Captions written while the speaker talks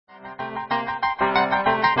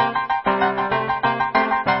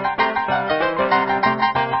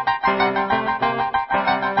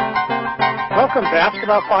Ask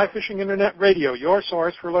About Fly Fishing Internet Radio, your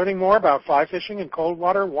source for learning more about fly fishing in cold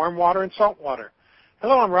water, warm water, and salt water.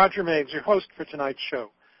 Hello, I'm Roger Meigs, your host for tonight's show.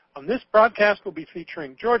 On this broadcast, we'll be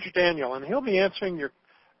featuring George Daniel, and he'll be answering your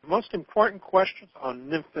most important questions on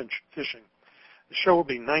nymph fishing. The show will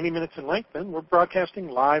be 90 minutes in length, and we're broadcasting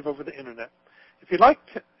live over the Internet. If you'd like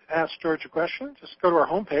to ask George a question, just go to our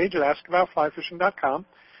homepage at askaboutflyfishing.com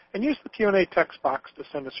and use the Q&A text box to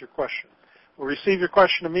send us your question. We'll receive your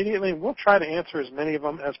question immediately, and we'll try to answer as many of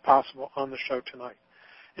them as possible on the show tonight.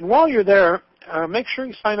 And while you're there, make sure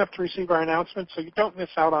you sign up to receive our announcements so you don't miss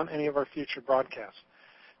out on any of our future broadcasts.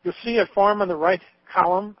 You'll see a form on the right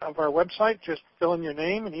column of our website. Just fill in your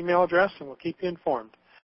name and email address, and we'll keep you informed.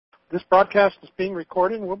 This broadcast is being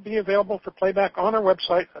recorded and will be available for playback on our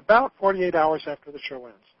website about 48 hours after the show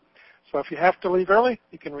ends. So if you have to leave early,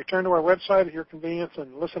 you can return to our website at your convenience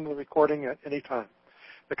and listen to the recording at any time.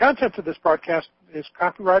 The content of this broadcast is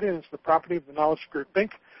copyrighted and is the property of the Knowledge Group,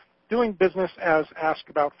 Inc., doing business as Ask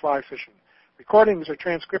About Fly Fishing. Recordings or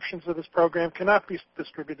transcriptions of this program cannot be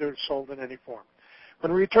distributed or sold in any form.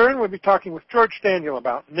 When we return, we'll be talking with George Daniel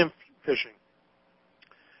about nymph fishing.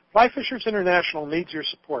 Fly Fishers International needs your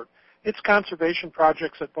support. Its conservation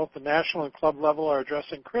projects at both the national and club level are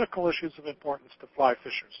addressing critical issues of importance to fly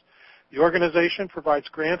fishers. The organization provides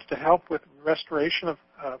grants to help with restoration of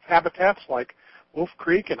habitats like Wolf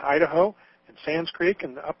Creek in Idaho and Sands Creek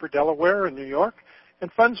in the Upper Delaware in New York,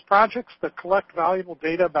 and funds projects that collect valuable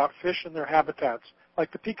data about fish and their habitats,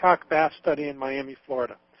 like the Peacock Bass Study in Miami,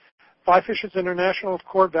 Florida. Fly Fishers International's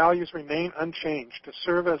core values remain unchanged: to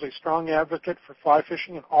serve as a strong advocate for fly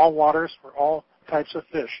fishing in all waters for all types of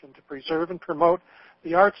fish, and to preserve and promote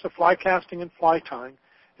the arts of fly casting and fly tying,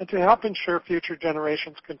 and to help ensure future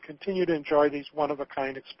generations can continue to enjoy these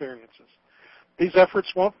one-of-a-kind experiences. These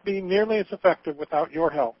efforts won't be nearly as effective without your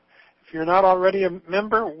help. If you're not already a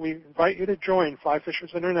member, we invite you to join Fly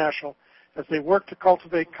Fishers International as they work to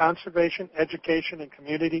cultivate conservation, education, and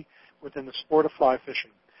community within the sport of fly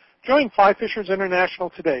fishing. Join Fly Fishers International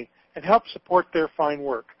today and help support their fine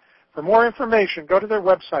work. For more information, go to their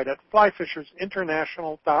website at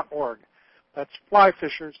flyfishersinternational.org. That's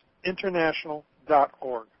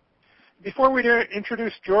flyfishersinternational.org. Before we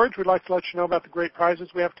introduce George, we'd like to let you know about the great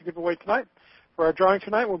prizes we have to give away tonight. For our drawing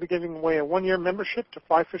tonight, we'll be giving away a one-year membership to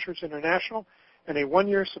Fly Fishers International and a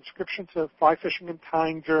one-year subscription to Fly Fishing and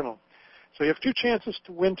Tying Journal. So you have two chances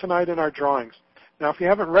to win tonight in our drawings. Now, if you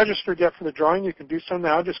haven't registered yet for the drawing, you can do so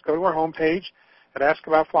now. Just go to our homepage at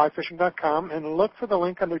askaboutflyfishing.com and look for the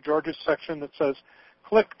link under George's section that says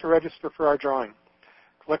click to register for our drawing.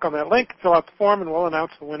 Click on that link, fill out the form, and we'll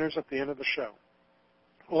announce the winners at the end of the show.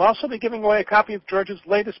 We'll also be giving away a copy of George's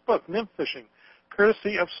latest book, Nymph Fishing,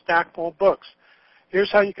 courtesy of Stackpole Books. Here's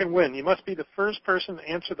how you can win. You must be the first person to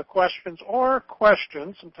answer the questions,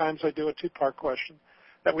 sometimes I do a two-part question,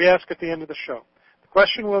 that we ask at the end of the show. The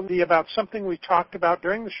question will be about something we talked about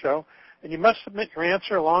during the show, and you must submit your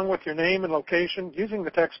answer along with your name and location using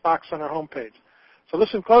the text box on our homepage. So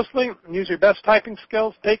listen closely and use your best typing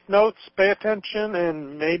skills, take notes, pay attention,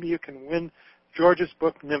 and maybe you can win George's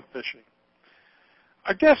book, Nymph Fishing.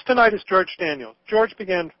 Our guest tonight is George Daniel. George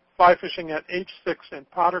began fly fishing at age 6 in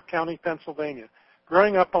Potter County, Pennsylvania,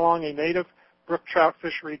 growing up along a native brook trout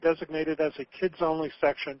fishery designated as a kids-only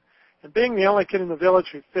section. And being the only kid in the village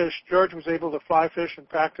who fished, George was able to fly fish and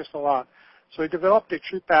practice a lot, so he developed a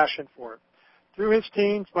true passion for it. Through his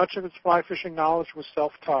teens, much of his fly fishing knowledge was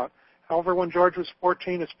self-taught. However, when George was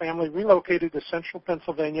 14, his family relocated to central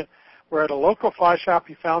Pennsylvania, where at a local fly shop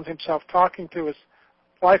he found himself talking to his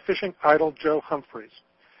fly fishing idol, Joe Humphreys.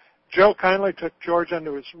 Joe kindly took George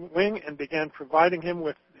under his wing and began providing him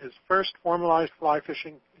with his first formalized fly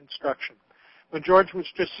fishing instruction. When George was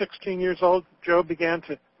just 16 years old, Joe began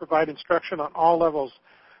to provide instruction on all levels,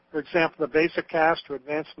 for example, the basic cast to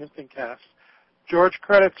advanced nymphing casts. George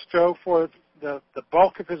credits Joe for the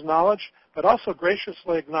bulk of his knowledge, but also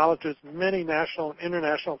graciously acknowledges many national and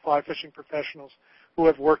international fly fishing professionals who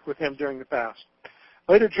have worked with him during the past.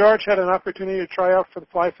 Later, George had an opportunity to try out for the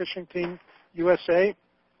Fly Fishing Team USA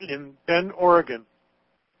in Bend, Oregon.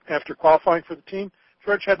 After qualifying for the team,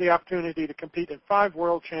 George had the opportunity to compete in 5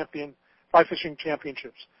 world fly fishing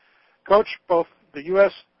championships, coached both the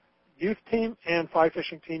U.S. Youth Team and Fly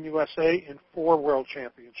Fishing Team USA in 4 world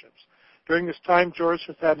championships. During this time, George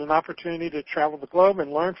has had an opportunity to travel the globe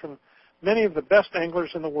and learn from many of the best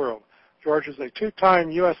anglers in the world. George is a 2-time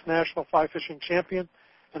U.S. national fly fishing champion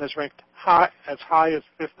and is ranked as high as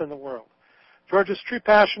 5th in the world. George's true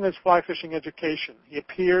passion is fly fishing education. He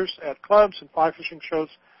appears at clubs and fly fishing shows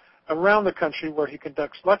around the country where he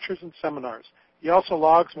conducts lectures and seminars. He also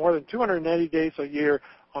logs more than 280 days a year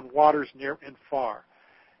on waters near and far.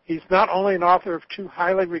 He's not only an author of 2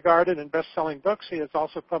 highly regarded and best-selling books, he has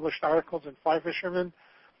also published articles in Fly Fisherman,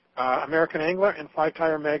 American Angler, and Fly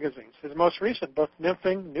Tire magazines. His most recent book,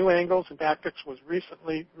 Nymphing, New Angles and Tactics, was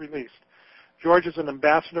recently released. George is an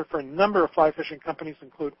ambassador for a number of fly fishing companies,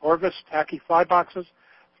 include Orvis, Tacky Fly Boxes,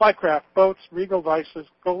 Flycraft Boats, Regal Vices,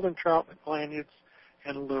 Golden Trout, Lanyards,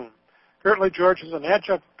 and Loon. Currently, George is an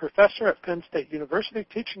adjunct professor at Penn State University,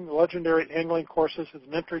 teaching the legendary angling courses his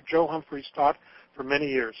mentor Joe Humphreys taught for many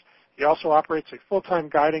years. He also operates a full-time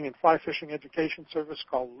guiding and fly fishing education service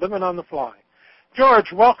called Living on the Fly.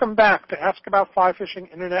 George, welcome back to Ask About Fly Fishing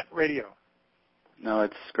Internet Radio. No,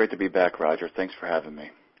 it's great to be back, Roger. Thanks for having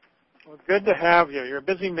me. Well, good to have you. You're a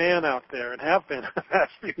busy man out there and have been the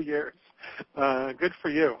past few years. Good for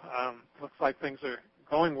you. Looks like things are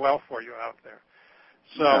going well for you out there.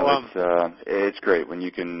 So it's great when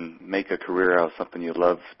you can make a career out of something you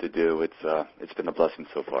love to do. It's been a blessing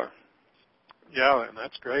so far. Yeah, and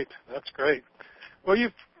that's great. That's great. Well,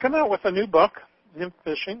 you've come out with a new book, Nymph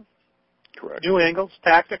Fishing. Correct. New Angles,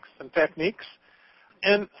 Tactics, and Techniques.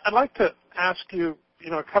 And I'd like to ask you,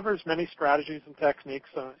 it covers many strategies and techniques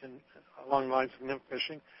along the lines of nymph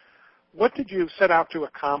fishing. What did you set out to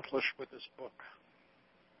accomplish with this book?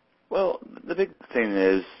 Well, the big thing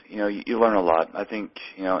is, you learn a lot. I think,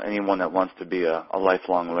 anyone that wants to be a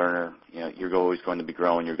lifelong learner, you're always going to be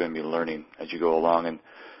growing. You're going to be learning as you go along. And,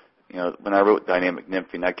 when I wrote Dynamic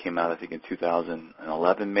Nymphing, that came out, I think, in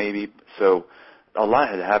 2011 maybe. So a lot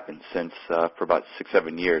had happened since for about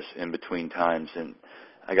 6-7 years in between times. And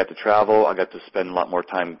I got to travel. I got to spend a lot more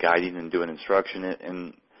time guiding and doing instruction.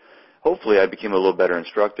 And hopefully I became a little better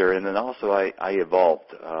instructor. And then also I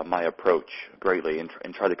evolved my approach greatly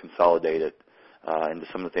and tried to consolidate it into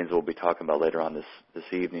some of the things we'll be talking about later on this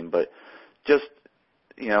evening. But just,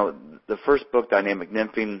 the first book, Dynamic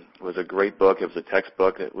Nymphing, was a great book. It was a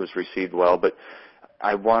textbook. It was received well. But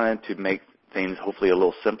I wanted to make things hopefully a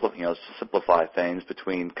little simpler, simplify things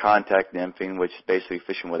between contact nymphing, which is basically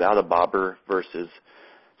fishing without a bobber, versus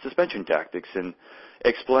suspension tactics, and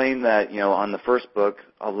explain that, on the first book,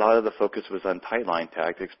 a lot of the focus was on tight line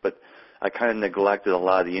tactics, but I kind of neglected a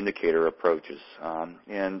lot of the indicator approaches.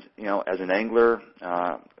 And as an angler,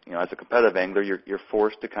 as a competitive angler, you're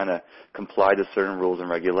forced to kind of comply to certain rules and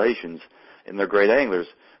regulations, and they're great anglers.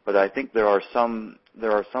 But I think there are some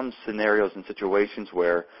scenarios and situations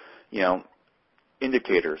where,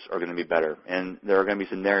 indicators are going to be better, and there are going to be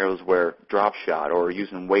scenarios where drop shot or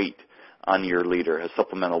using weight on your leader, a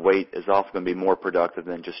supplemental weight, is often going to be more productive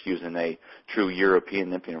than just using a true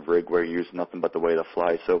European nymphing rig where you're using nothing but the weight of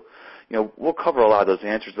fly. So, we'll cover a lot of those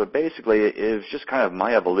answers, but basically it's just kind of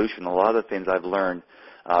my evolution. A lot of the things I've learned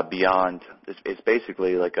beyond, it's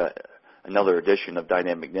basically like another edition of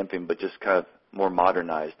Dynamic Nymphing, but just kind of more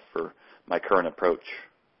modernized for my current approach.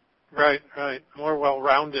 Right. More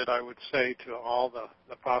well-rounded, I would say, to all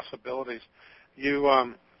the possibilities.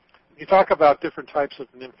 You talk about different types of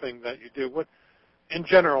nymphing that you do. What, in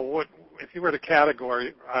general, if you were to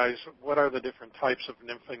categorize, what are the different types of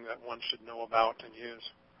nymphing that one should know about and use?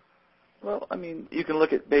 Well, you can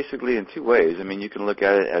look at basically in 2 ways. You can look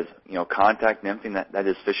at it as, contact nymphing, that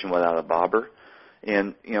is fishing without a bobber.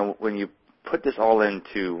 And, when you put this all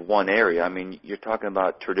into one area, you're talking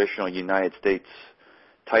about traditional United States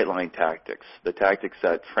tight line tactics, the tactics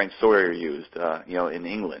that Frank Sawyer used, in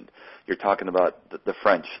England. You're talking about the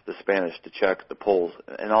French, the Spanish, the Czech, the Poles,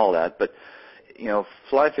 and all that. But,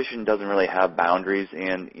 fly fishing doesn't really have boundaries.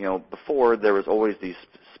 And, before there was always these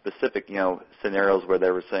specific, scenarios where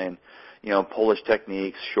they were saying, Polish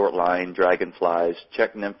techniques, short line, dragonflies,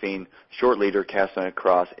 Czech nymphing, short leader, casting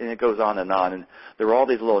across, and it goes on. And there were all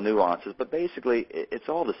these little nuances. But basically, it's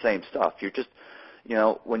all the same stuff. You're just,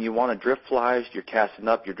 when you want to drift flies, you're casting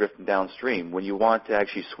up, you're drifting downstream. When you want to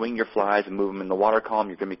actually swing your flies and move them in the water column,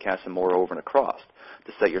 you're going to be casting more over and across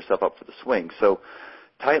to set yourself up for the swing. So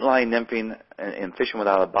tight line nymphing and fishing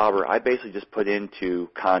without a bobber, I basically just put into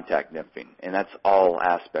contact nymphing, and that's all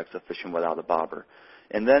aspects of fishing without a bobber.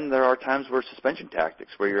 And then there are times where suspension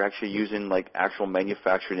tactics, where you're actually using like actual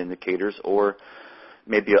manufactured indicators, or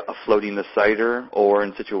maybe a floating the sighter, or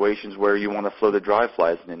in situations where you want to float a dry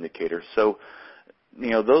fly as an indicator. So,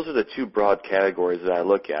 those are the 2 broad categories that I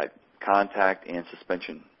look at, contact and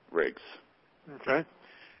suspension rigs. Okay.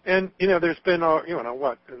 And, there's been,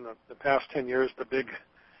 in the past 10 years, the big,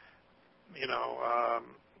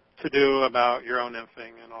 to-do about Euro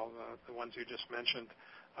nymphing and all the ones you just mentioned.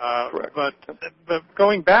 Correct. But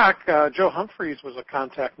going back, Joe Humphreys was a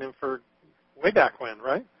contact nympher way back when,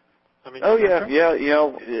 right? Yeah.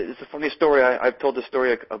 It's a funny story. I've told this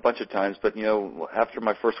story a bunch of times, but, after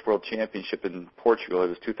my first World Championship in Portugal, it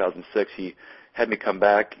was 2006, he had me come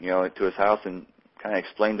back, to his house and kind of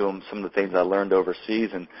explained to him some of the things I learned overseas,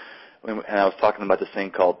 and I was talking about this thing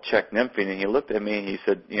called Czech nymphing, and he looked at me and he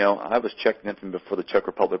said, I was Czech nymphing before the Czech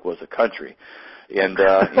Republic was a country. And,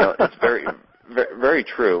 it's very, very, very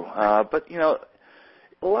true. But,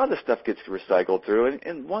 a lot of this stuff gets recycled through.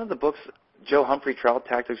 And one of the books, Joe Humphrey Trout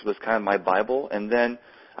Tactics, was kind of my Bible. And then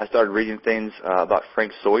I started reading things about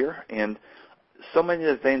Frank Sawyer. And so many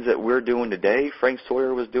of the things that we're doing today, Frank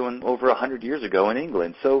Sawyer was doing over 100 years ago in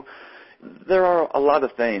England. So there are a lot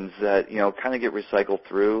of things that, kind of get recycled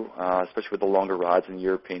through, especially with the longer rods and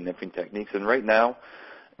European nymphing techniques. And right now,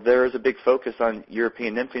 there is a big focus on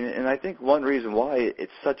European nymphing. And I think one reason why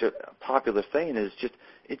it's such a popular thing is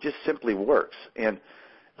it just simply works. And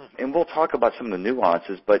we'll talk about some of the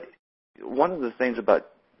nuances, but one of the things about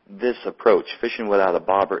this approach, fishing without a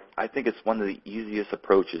bobber, I think it's one of the easiest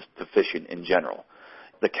approaches to fishing in general.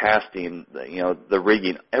 The casting, the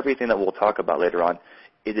rigging, everything that we'll talk about later on,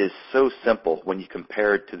 it is so simple when you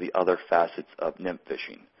compare it to the other facets of nymph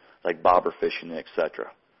fishing, like bobber fishing,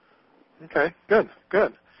 etc. Okay, good.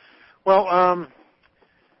 Well,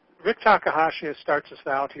 Rick Takahashi starts us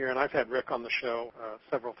out here, and I've had Rick on the show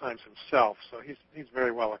several times himself, so he's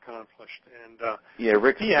very well accomplished. And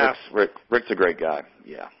Rick's a great guy.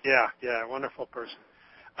 Yeah, wonderful person.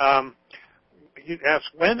 He asks,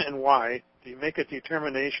 when and why do you make a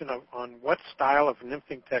determination on what style of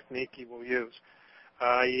nymphing technique you will use,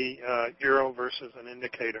 i.e., Euro versus an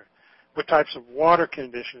indicator? What types of water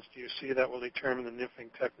conditions do you see that will determine the nymphing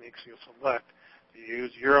techniques you'll select? Do you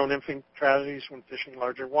use Euro nymphing strategies when fishing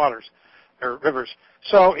larger waters or rivers?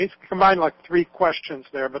 So it's combined like three questions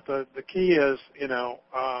there, but the key is,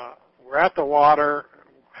 we're at the water.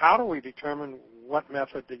 How do we determine what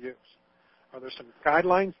method to use? Are there some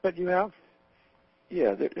guidelines that you have?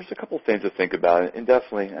 Yeah, there's a couple things to think about, and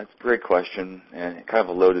definitely that's a great question and kind of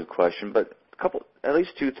a loaded question, but at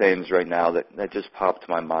least two things right now that just popped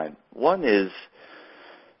to my mind. One is,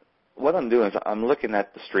 what I'm doing is I'm looking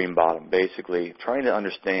at the stream bottom, basically trying to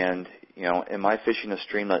understand, am I fishing a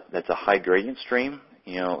stream that's a high gradient stream?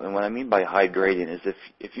 And what I mean by high gradient is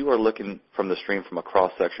if you are looking from the stream from a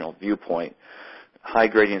cross-sectional viewpoint, high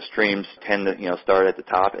gradient streams tend to, start at the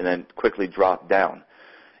top and then quickly drop down.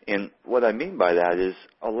 And what I mean by that is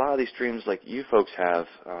a lot of these streams like you folks have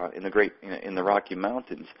in the Rocky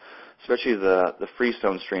Mountains, especially the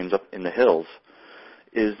freestone streams up in the hills,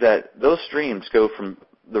 is that those streams go from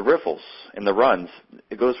the riffles and the runs,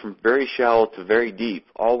 it goes from very shallow to very deep,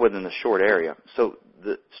 all within a short area. So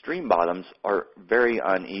the stream bottoms are very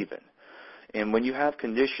uneven. And when you have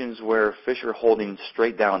conditions where fish are holding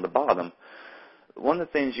straight down the bottom, one of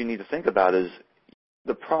the things you need to think about is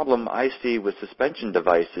the problem I see with suspension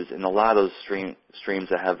devices in a lot of those streams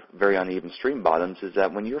that have very uneven stream bottoms is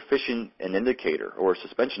that when you're fishing an indicator or a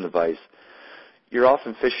suspension device, you're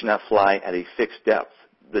often fishing that fly at a fixed depth.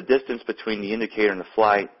 The distance between the indicator and the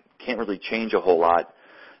fly can't really change a whole lot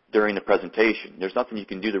during the presentation. There's nothing you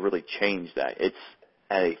can do to really change that. It's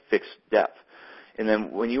at a fixed depth. And then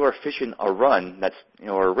when you are fishing a run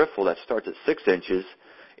or a riffle that starts at 6 inches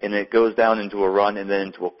and it goes down into a run and then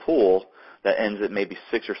into a pool that ends at maybe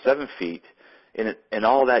 6 or 7 feet, and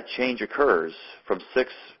all that change occurs from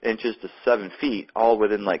 6 inches to 7 feet, all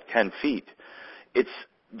within like 10 feet, it's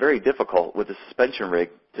very difficult with a suspension rig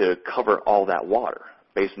to cover all that water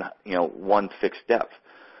based on one fixed depth.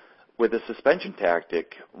 With a suspension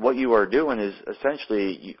tactic, what you are doing is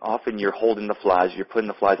essentially often you're holding the flies, you're putting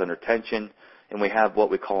the flies under tension, and we have what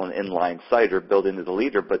we call an inline sighter built into the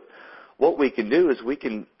leader. But what we can do is we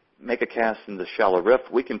can make a cast in the shallow riff.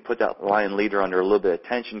 We can put that line leader under a little bit of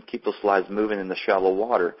tension, keep those flies moving in the shallow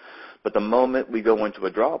water. But the moment we go into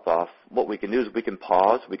a drop-off, what we can do is we can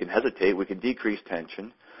pause, we can hesitate, we can decrease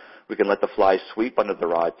tension. We can let the fly sweep under the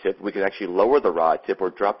rod tip. We can actually lower the rod tip or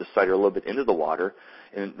drop the sighter a little bit into the water.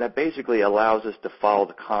 And that basically allows us to follow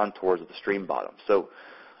the contours of the stream bottom. So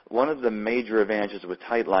one of the major advantages with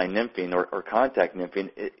tight line nymphing or contact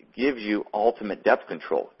nymphing, it gives you ultimate depth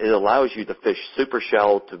control. It allows you to fish super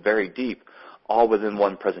shallow to very deep, all within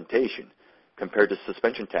one presentation. Compared to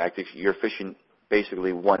suspension tactics, you're fishing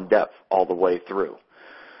basically one depth all the way through.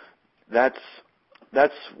 That's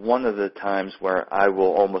one of the times where I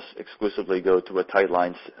will almost exclusively go to a tight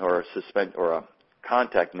line or a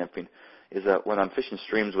contact nymphing, is that when I'm fishing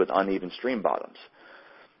streams with uneven stream bottoms.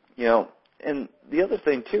 And the other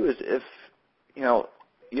thing too is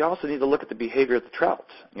you also need to look at the behavior of the trout,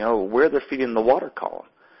 where they're feeding in the water column.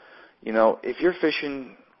 If you're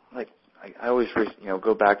fishing, like I always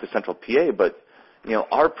go back to Central PA, but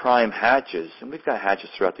our prime hatches, and we've got hatches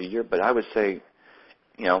throughout the year, but I would say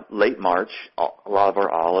late March, a lot of our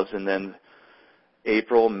olives, and then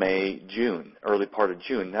April, May, June, early part of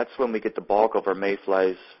June. That's when we get the bulk of our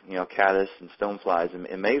mayflies, caddis and stoneflies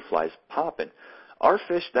and mayflies popping. Our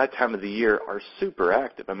fish that time of the year are super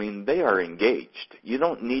active. I mean, they are engaged. You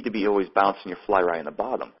don't need to be always bouncing your fly right in the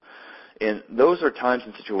bottom. And those are times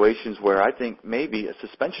and situations where I think maybe a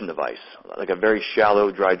suspension device, like a very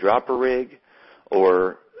shallow dry dropper rig,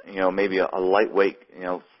 or maybe a lightweight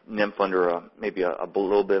nymph under maybe a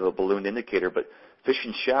little bit of a balloon indicator, but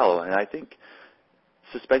fishing shallow. And I think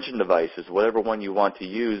suspension devices, whatever one you want to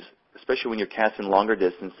use, especially when you're casting longer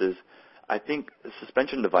distances, I think a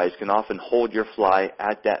suspension device can often hold your fly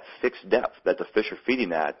at that fixed depth that the fish are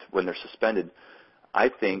feeding at when they're suspended, I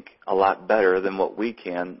think, a lot better than what we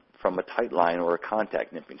can from a tight line or a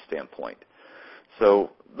contact nymphing standpoint.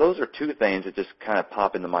 So those are two things that just kind of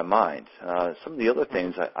pop into my mind. Some of the other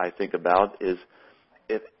things I think about is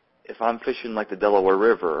if I'm fishing like the Delaware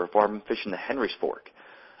River, or if I'm fishing the Henry's Fork.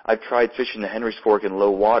 I've tried fishing the Henry's Fork in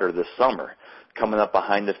low water this summer, coming up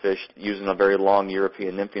behind the fish, using a very long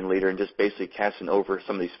European nymphing leader, and just basically casting over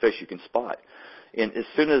some of these fish you can spot. And as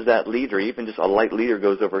soon as that leader, even just a light leader,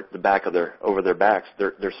 goes over the back of over their backs,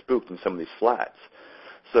 they're spooked in some of these flats.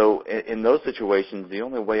 So in those situations, the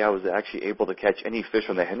only way I was actually able to catch any fish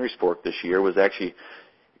on the Henry's Fork this year was actually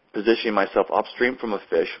positioning myself upstream from a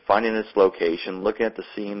fish, finding its location, looking at the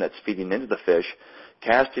seam that's feeding into the fish,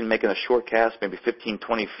 casting, making a short cast, maybe 15,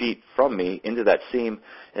 20 feet from me into that seam,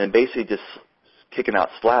 and basically just kicking out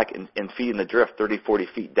slack and feeding the drift 30, 40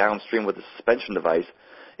 feet downstream with a suspension device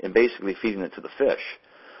and basically feeding it to the fish.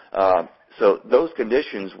 So those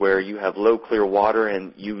conditions where you have low, clear water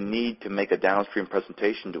and you need to make a downstream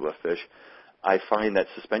presentation to a fish, I find that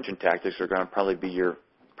suspension tactics are going to probably be your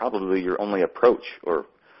only approach or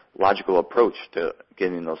logical approach to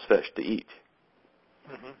getting those fish to eat.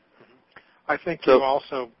 Mm-hmm. I think you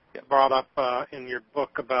also brought up in your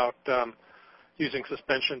book about using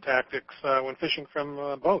suspension tactics when fishing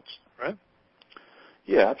from boats, right?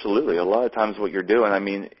 Yeah, absolutely. A lot of times what you're doing, I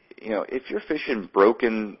mean, if you're fishing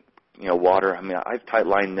broken, water, I mean, I've tight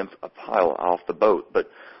lined nymph a pile off the boat, but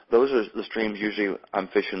those are the streams usually I'm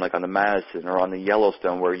fishing like on the Madison or on the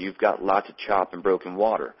Yellowstone where you've got lots of chop and broken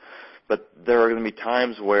water. But there are going to be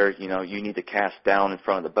times where, you need to cast down in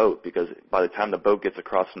front of the boat because by the time the boat gets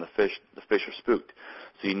across from the fish are spooked.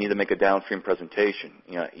 So you need to make a downstream presentation.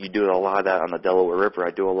 You do a lot of that on the Delaware River.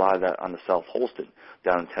 I do a lot of that on the South Holston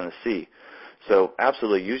down in Tennessee. So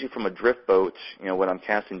absolutely, usually from a drift boat, when I'm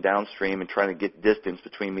casting downstream and trying to get distance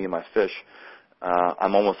between me and my fish,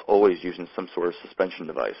 I'm almost always using some sort of suspension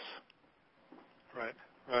device. Right.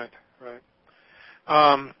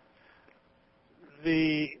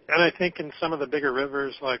 And I think in some of the bigger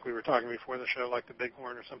rivers, like we were talking before the show, like the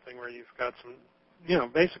Bighorn or something, where you've got some,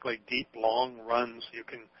 basically deep, long runs, you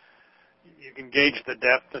can gauge the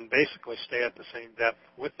depth and basically stay at the same depth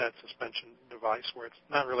with that suspension device, where it's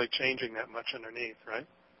not really changing that much underneath, right?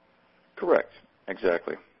 Correct.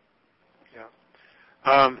 Exactly.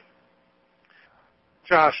 Yeah.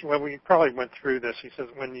 Josh, well, we probably went through this. He says,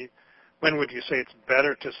 when would you say it's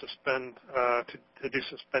better to suspend, to do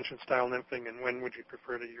suspension-style nymphing, and when would you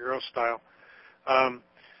prefer the Euro-style?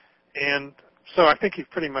 And so I think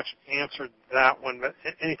you've pretty much answered that one, but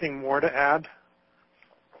anything more to add,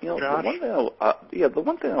 Josh? The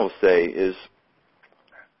one thing I will say is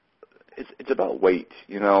it's about weight.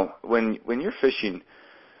 When you're fishing,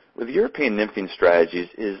 with European nymphing strategies,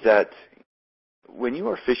 is that when you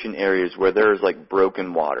are fishing areas where there is like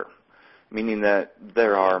broken water, meaning that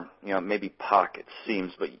there are, maybe pockets,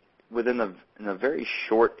 seams, but in a very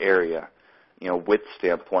short area, width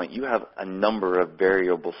standpoint, you have a number of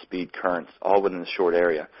variable speed currents all within a short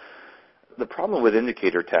area. The problem with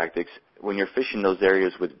indicator tactics, when you're fishing those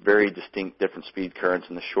areas with very distinct different speed currents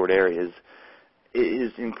in the short areas, it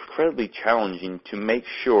is incredibly challenging to make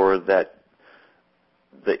sure that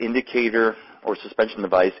the indicator or suspension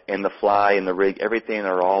device and the fly and the rig, everything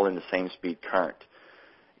are all in the same speed current.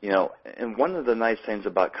 And one of the nice things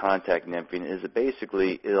about contact nymphing is that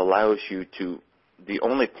basically it allows you to, the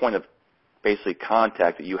only point of basically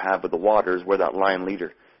contact that you have with the water is where that line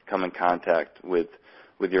leader come in contact with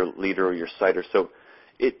your leader or your sighter. So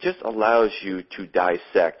it just allows you to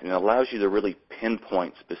dissect and it allows you to really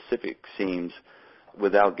pinpoint specific seams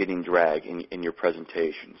without getting drag in your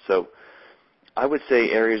presentation. So I would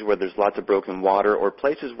say areas where there's lots of broken water or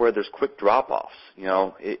places where there's quick drop-offs.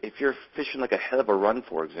 If you're fishing like ahead of a run,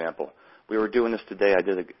 for example, we were doing this today. I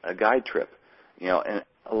did a guide trip, and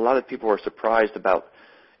a lot of people were surprised about,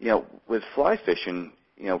 with fly fishing,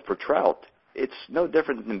 for trout, it's no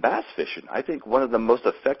different than bass fishing. I think one of the most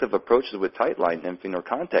effective approaches with tight line nymphing or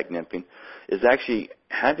contact nymphing is actually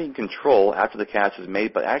having control after the cast is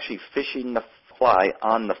made, but actually fishing the fly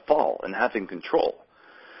on the fall and having control.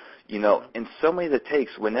 You know, and so many of the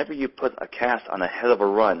takes, whenever you put a cast on a head of a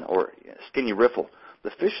run or skinny riffle, the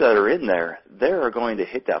fish that are in there, they are going to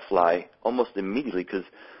hit that fly almost immediately because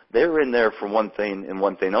they're in there for one thing and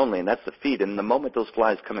one thing only, and that's the feed. And the moment those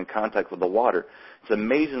flies come in contact with the water, it's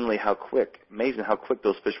amazing how quick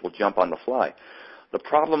those fish will jump on the fly. The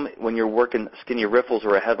problem when you're working skinny riffles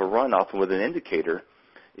or a head of a run, often with an indicator,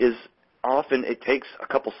 is often it takes a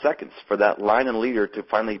couple seconds for that line and leader to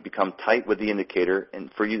finally become tight with the indicator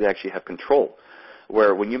and for you to actually have control.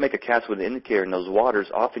 Where when you make a cast with an indicator in those waters,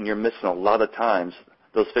 often you're missing a lot of times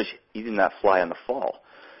those fish eating that fly on the fall.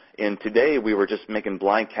 And today we were just making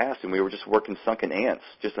blind casts, and we were just working sunken ants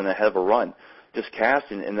just on a head of a run, just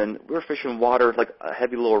casting, and then we were fishing water like a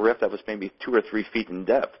heavy little riff that was maybe 2 or 3 feet in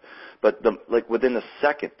depth. But like within a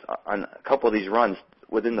second, on a couple of these runs,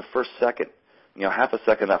 within the first second, half a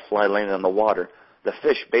second that fly landed on the water, the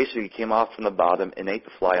fish basically came off from the bottom and ate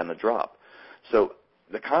the fly on the drop. So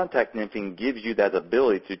the contact nymphing gives you that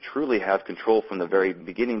ability to truly have control from the very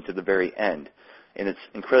beginning to the very end. And it's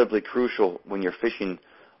incredibly crucial when you're fishing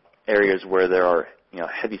areas where there are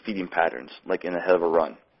heavy feeding patterns, like in a head of a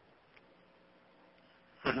run.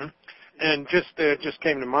 Mm-hmm. And just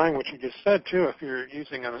came to mind what you just said, too. If you're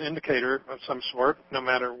using an indicator of some sort, no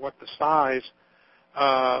matter what the size,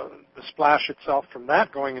 the splash itself from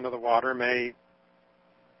that going into the water may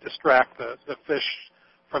distract the fish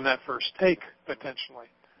from that first take, potentially.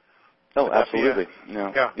 Oh, absolutely.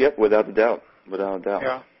 Yeah. Yep, without a doubt. Without a doubt.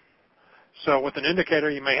 Yeah. So with an indicator,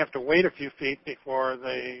 you may have to wait a few feet before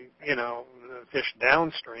the fish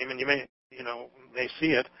downstream, and you may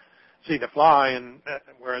see the fly, and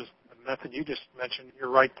whereas the method you just mentioned, you're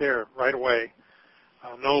right there, right away.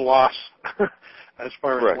 No loss as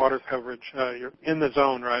far as Correct. water coverage. You're in the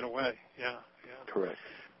zone right away. Yeah. Correct.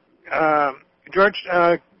 George,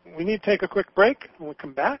 we need to take a quick break. When we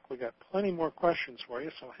come back, we've got plenty more questions for you,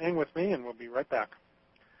 so hang with me, and we'll be right back.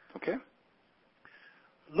 Okay.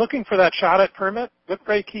 Looking for that shot-at permit?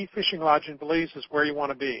 Whipray Key Fishing Lodge in Belize is where you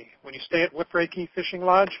want to be. When you stay at Whipray Key Fishing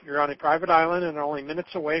Lodge, you're on a private island and are only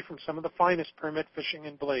minutes away from some of the finest permit fishing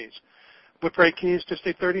in Belize. Whipray Key is just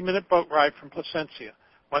a 30-minute boat ride from Placencia.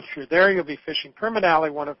 Once you're there, you'll be fishing Permit Alley,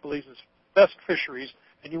 one of Belize's best fisheries,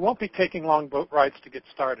 and you won't be taking long boat rides to get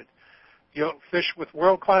started. You'll fish with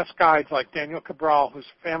world-class guides like Daniel Cabral, whose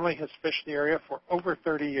family has fished the area for over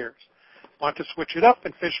 30 years. Want to switch it up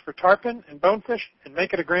and fish for tarpon and bonefish and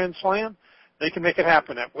make it a grand slam? They can make it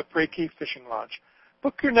happen at Whipray Key Fishing Lodge.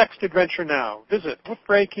 Book your next adventure now. Visit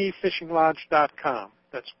whipraykeyfishinglodge.com.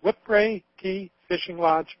 That's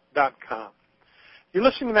whipraykeyfishinglodge.com. You're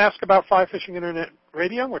listening to Ask About Fly Fishing Internet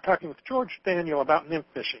Radio. We're talking with George Daniel about nymph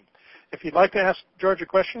fishing. If you'd like to ask George a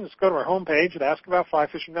question, just go to our homepage at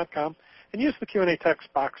askaboutflyfishing.com and use the Q&A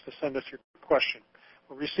text box to send us your question.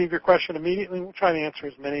 We'll receive your question immediately, and we'll try to answer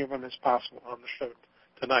as many of them as possible on the show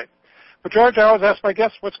tonight. But, George, I always ask my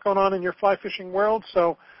guests what's going on in your fly fishing world,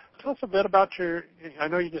 so tell us a bit about I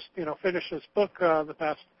know you just, finished this book the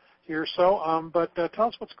past year or so, but tell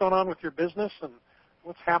us what's going on with your business and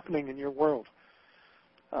what's happening in your world.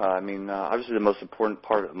 Obviously the most important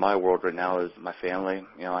part of my world right now is my family.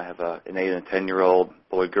 I have an 8 and a 10-year-old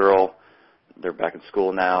boy, girl. They're back in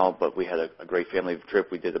school now, but we had a great family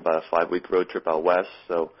trip. We did about a 5-week road trip out west,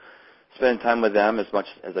 so spending time with them as much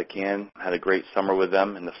as I can. Had a great summer with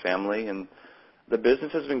them and the family, and the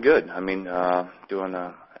business has been good. Doing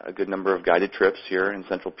a good number of guided trips here in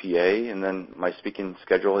central PA, and then my speaking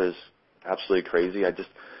schedule is absolutely crazy. I just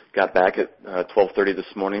got back at 12:30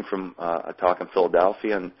 this morning from a talk in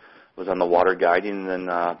Philadelphia and was on the water guiding, and then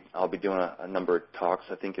I'll be doing a number of talks,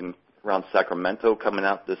 I think, around Sacramento coming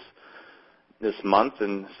out this month,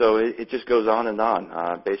 and so it just goes on and on.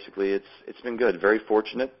 Basically, it's been good. Very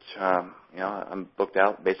fortunate. I'm booked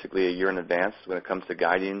out basically a year in advance when it comes to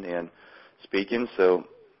guiding and speaking, so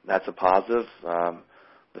that's a positive.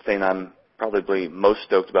 The thing I'm probably most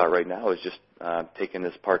stoked about right now is just taking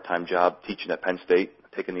this part-time job teaching at Penn State,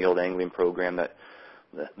 taking the old angling program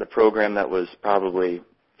the program that was probably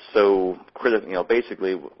so critical,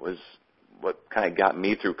 basically was what kind of got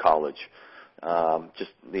me through college.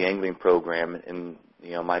 Just the angling program and,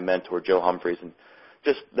 my mentor, Joe Humphreys, and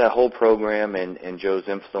just that whole program and Joe's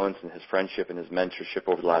influence and his friendship and his mentorship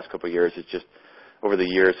over the last couple of years, over the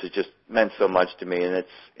years has just meant so much to me, and it's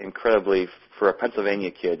incredibly, for a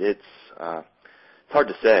Pennsylvania kid, it's hard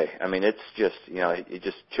to say. It's just, it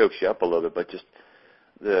just chokes you up a little bit, but just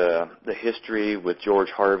the history with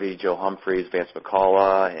George Harvey, Joe Humphreys, Vance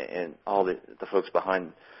McCullough, and all the folks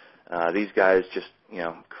behind these guys just,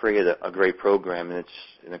 created a great program, and it's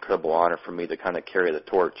an incredible honor for me to kind of carry the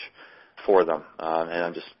torch for them. And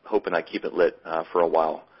I'm just hoping I keep it lit for a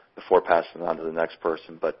while before passing it on to the next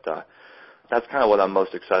person. But that's kind of what I'm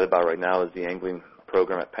most excited about right now is the angling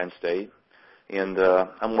program at Penn State. And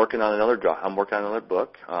I'm working on another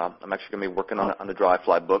book. I'm actually going to be working on the dry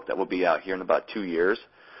fly book that will be out here in about 2 years.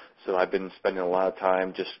 So I've been spending a lot of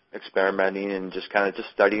time just experimenting and just kind of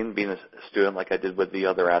just studying, being a student like I did with the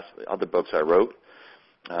other books I wrote.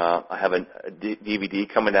 I have a DVD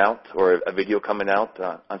coming out, or a video coming out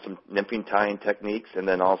on some nymphing tying techniques, and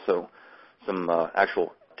then also some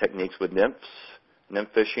actual techniques with nymph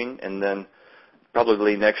fishing. And then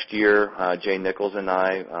probably next year, Jay Nichols and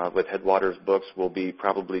I, with Headwaters Books, will be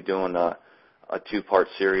probably doing a 2-part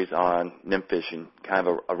series on nymph fishing, kind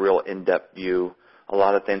of a real in-depth view. A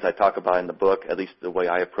lot of things I talk about in the book, at least the way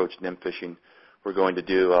I approach nymph fishing, we're going to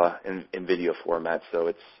do in video format. So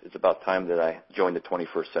it's about time that I joined the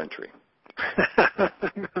 21st century.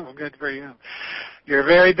 Oh, good for you. You're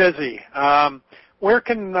very busy. Where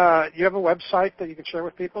can you have a website that you can share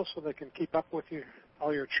with people so they can keep up with you,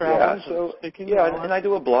 all your travels? And I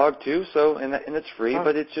do a blog too. So and it's free,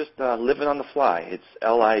 but it's just Living on the Fly. It's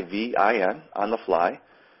LIVIN on the fly.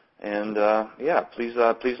 And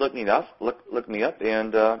please look me up. Look me up,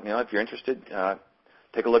 and if you're interested,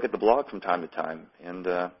 take a look at the blog from time to time. And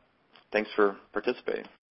thanks for participating.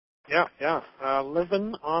 Yeah.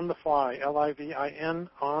 Living on the Fly, LIVIN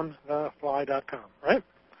on the fly.com, right?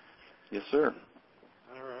 Yes, sir.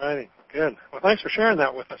 All righty, good. Well, thanks for sharing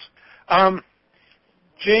that with us.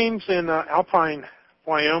 James in Alpine,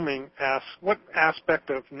 Wyoming asks, what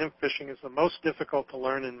aspect of nymph fishing is the most difficult to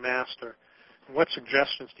learn and master? And what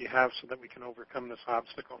suggestions do you have so that we can overcome this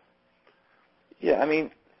obstacle? Yeah, I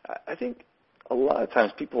mean, I think a lot of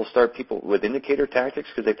times people start with indicator tactics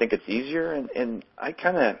because they think it's easier, and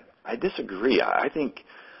I disagree. I think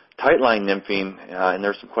tightline nymphing, and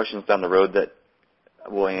there's some questions down the road that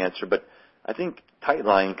we'll answer, but I think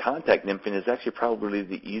tightline contact nymphing is actually probably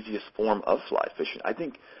the easiest form of fly fishing. I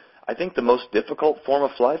think the most difficult form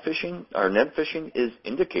of fly fishing or nymph fishing is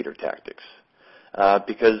indicator tactics,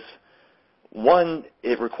 because one,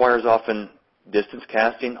 it requires often distance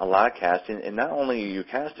casting, a lot of casting, and not only are you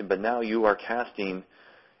casting, but now you are casting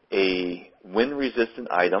a wind-resistant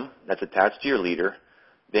item that's attached to your leader.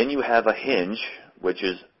 Then you have a hinge, which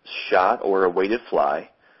is shot or a weighted fly,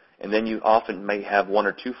 and then you often may have 1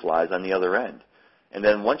 or 2 flies on the other end. And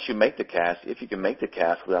then once you make the cast, if you can make the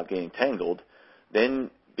cast without getting tangled,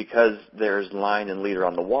 then because there's line and leader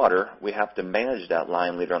on the water, we have to manage that line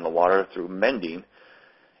and leader on the water through mending.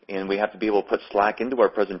 And we have to be able to put slack into our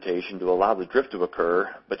presentation to allow the drift to occur,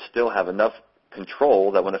 but still have enough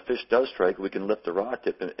control that when a fish does strike, we can lift the rod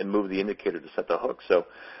tip and move the indicator to set the hook. So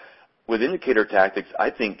with indicator tactics, I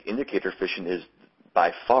think indicator fishing is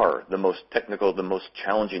by far the most technical, the most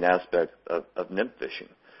challenging aspect of nymph fishing.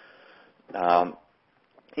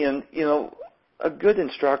 And, a good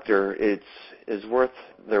instructor is worth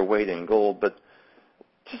their weight in gold, but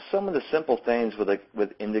just some of the simple things with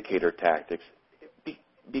indicator tactics.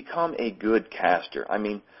 Become a good caster. I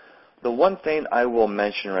mean, the one thing I will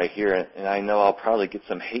mention right here, and I know I'll probably get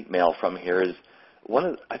some hate mail from here, is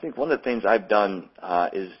I think one of the things I've done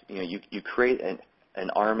is you create an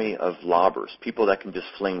army of lobbers, people that can just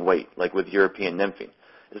fling weight, like with European nymphing.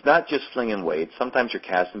 It's not just flinging weight. Sometimes you're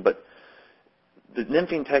casting, but the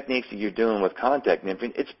nymphing techniques that you're doing with contact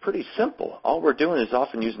nymphing, it's pretty simple. All we're doing is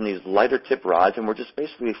often using these lighter tip rods, and we're just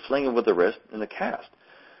basically flinging with the wrist in the cast.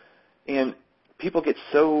 And people get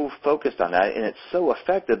so focused on that, and it's so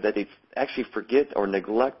effective that they actually forget or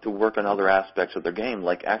neglect to work on other aspects of their game,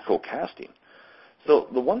 like actual casting. So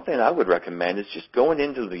the one thing I would recommend is just going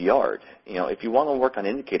into the yard. If you want to work on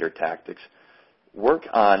indicator tactics, work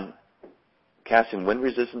on casting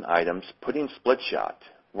wind-resistant items, putting split shot,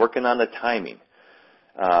 working on the timing,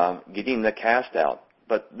 getting the cast out.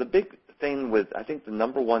 But the big thing I think the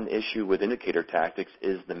number one issue with indicator tactics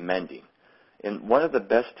is the mending. And one of the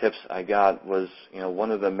best tips I got was,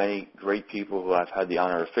 one of the many great people who I've had the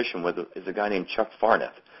honor of fishing with is a guy named Chuck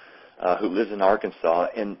Farneth, who lives in Arkansas.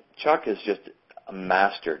 And Chuck is just a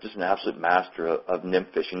master, just an absolute master of nymph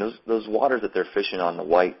fishing. Those waters that they're fishing on the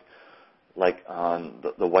White, like on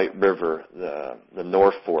the White River, the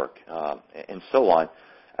North Fork, and so on.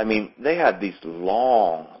 I mean, they have these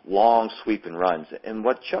long sweeping runs. And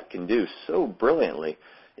what Chuck can do so brilliantly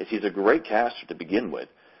is he's a great caster to begin with.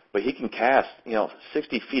 But he can cast,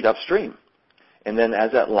 60 feet upstream. And then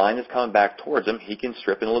as that line is coming back towards him, he can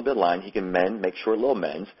strip in a little bit of line. He can mend, make short little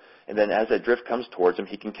mends. And then as that drift comes towards him,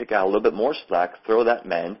 he can kick out a little bit more slack, throw that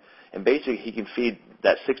mend, and basically he can feed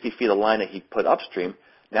that 60 feet of line that he put upstream.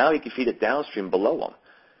 Now he can feed it downstream below him.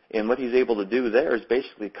 And what he's able to do there is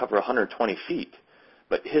basically cover 120 feet.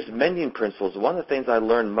 But his mending principles, one of the things I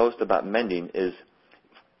learned most about mending is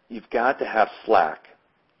you've got to have slack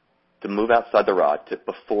to move outside the rod tip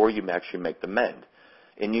before you actually make the mend.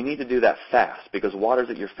 And you need to do that fast because waters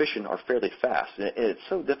that you're fishing are fairly fast. And it's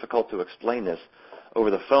so difficult to explain this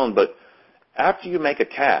over the phone, but after you make a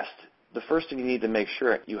cast, the first thing you need to make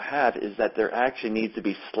sure you have is that there actually needs to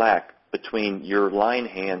be slack between your line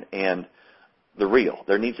hand and the reel.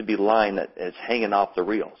 There needs to be line that is hanging off the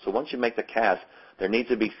reel. So once you make the cast, there needs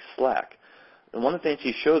to be slack. And one of the things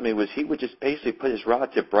he showed me was he would just basically put his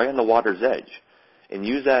rod tip right on the water's edge and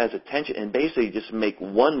use that as a tension and basically just make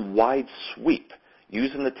one wide sweep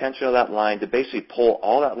using the tension of that line to basically pull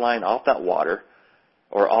all that line off that water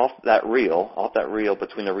or off that reel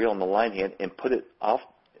between the reel and the line hand and put it off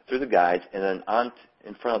through the guides and then on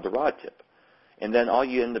in front of the rod tip. And then all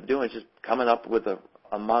you end up doing is just coming up with a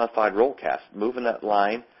modified roll cast, moving that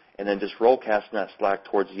line and then just roll casting that slack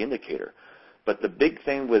towards the indicator. But the big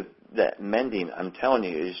thing with that mending, I'm telling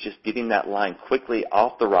you, is just getting that line quickly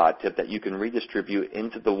off the rod tip that you can redistribute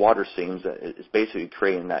into the water seams that is basically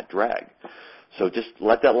creating that drag. So just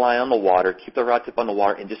let that line on the water, keep the rod tip on the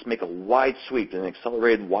water, and just make a wide sweep, an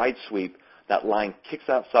accelerated wide sweep. That line kicks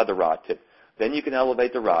outside the rod tip. Then you can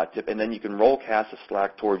elevate the rod tip, and then you can roll cast the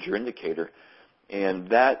slack towards your indicator, and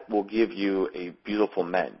that will give you a beautiful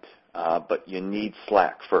mend. But you need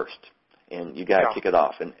slack first, and you got to kick it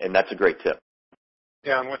off, and that's a great tip.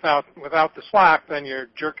 Yeah, and without the slack, then you're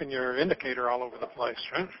jerking your indicator all over the place,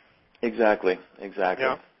 right? Exactly.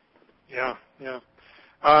 Yeah.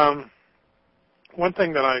 One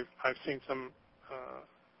thing that I've seen some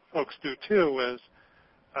folks do too is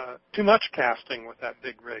too much casting with that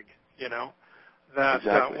big rig. That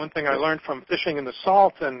exactly. One thing I learned from fishing in the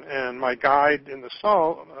salt and my guide in the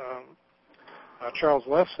salt, Charles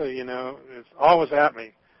Leslie, is always at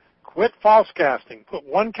me. Quit false casting. Put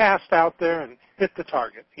one cast out there and hit the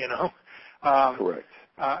target. Correct.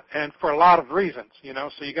 And for a lot of reasons.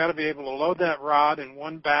 So you got to be able to load that rod in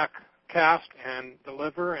one back cast and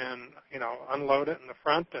deliver and unload it in the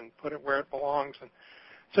front and put it where it belongs. And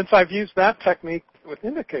since I've used that technique with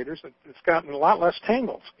indicators, it's gotten a lot less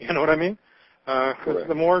tangles. You know what I mean? Because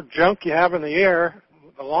the more junk you have in the air,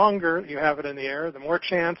 the longer you have it in the air, the more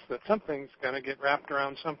chance that something's going to get wrapped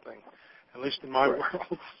around something. At least in my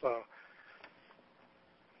world.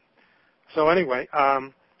 So anyway,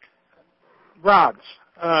 rods.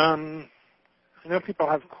 I know people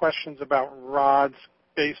have questions about rods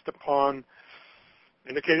based upon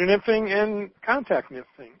indicator nymphing and contact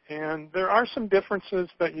nymphing. And there are some differences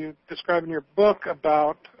that you describe in your book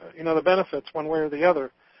about, the benefits one way or the other.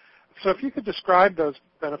 So if you could describe those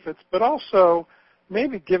benefits, but also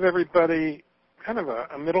maybe give everybody kind of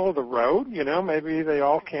a middle of the road, maybe they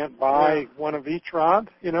all can't buy one of each rod.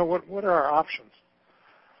 What are our options?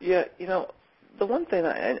 Yeah, the one thing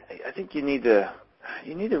I think you need to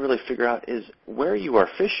really figure out is where you are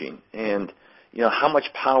fishing and, how much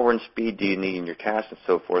power and speed do you need in your cast and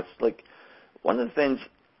so forth. Like one of the things,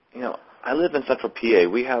 I live in Central PA.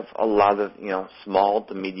 We have a lot of, small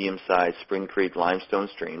to medium-sized Spring Creek limestone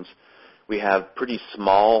streams. We have pretty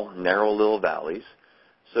small, narrow little valleys.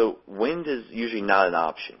 So wind is usually not an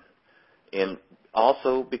option. And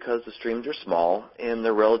also because the streams are small and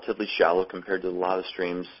they're relatively shallow compared to a lot of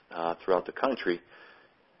streams throughout the country,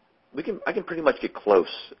 I can pretty much get close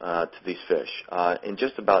to these fish in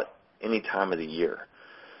just about any time of the year.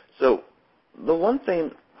 So the one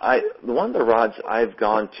of the rods I've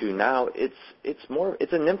gone to now, it's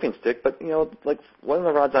a nymphing stick, but like one of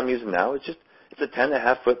the rods I'm using now, it's a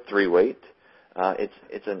 10.5 foot 3-weight.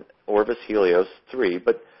 It's an Orvis Helios 3,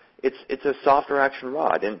 but it's a softer action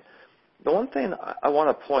rod. And the one thing I want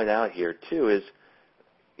to point out here too is,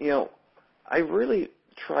 I really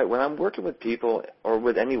try when I'm working with people or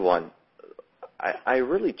with anyone, I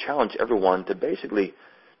really challenge everyone to basically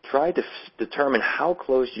try to determine how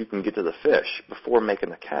close you can get to the fish before making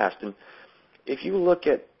the cast. And if you look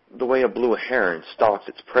at the way a blue heron stalks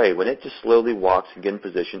its prey, when it just slowly walks and gets in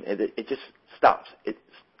position, and it just stops. It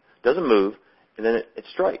doesn't move, and then it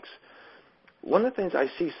strikes. One of the things I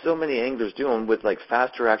see so many anglers doing with like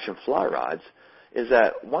faster action fly rods is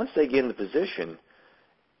that once they get into position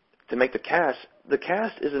to make the cast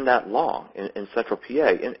isn't that long in Central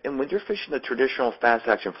PA. And when you're fishing a traditional fast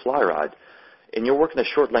action fly rod and you're working a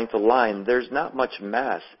short length of line, there's not much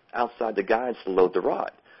mass outside the guides to load the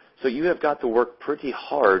rod. So you have got to work pretty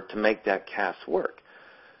hard to make that cast work.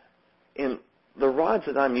 And the rods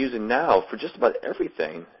that I'm using now for just about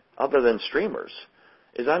everything other than streamers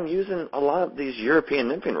is I'm using a lot of these European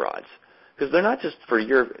nymphing rods because they're not just for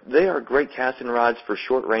they are great casting rods for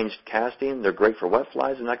short-range casting. They're great for wet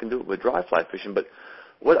flies, and I can do it with dry fly fishing. But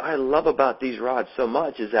what I love about these rods so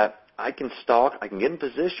much is that I can stalk, I can get in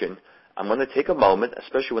position. I'm going to take a moment,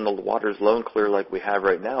 especially when the water is low and clear like we have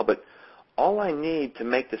right now, but all I need to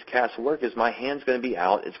make this cast work is my hand's going to be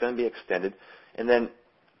out, it's going to be extended, and then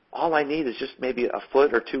all I need is just maybe a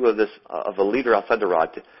foot or two of a leader outside the rod,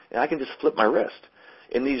 and I can just flip my wrist.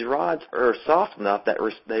 And these rods are soft enough that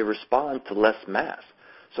they respond to less mass.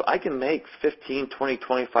 So I can make 15, 20,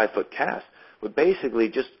 25-foot casts with basically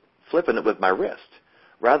just flipping it with my wrist,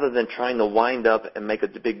 rather than trying to wind up and make a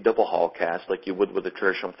big double haul cast like you would with a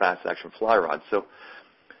traditional fast action fly rod. So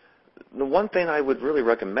the one thing I would really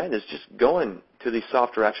recommend is just going to these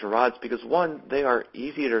softer action rods because, one, they are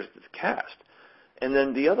easier to cast. And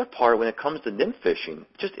then the other part, when it comes to nymph fishing,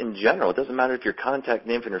 just in general, it doesn't matter if you're contact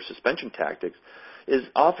nymphing or suspension tactics, is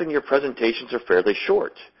often your presentations are fairly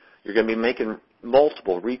short. You're going to be making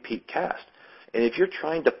multiple repeat casts. And if you're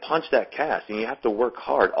trying to punch that cast and you have to work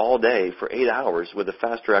hard all day for 8 hours with a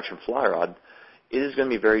faster action fly rod, it is going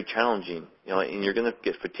to be very challenging, and you're going to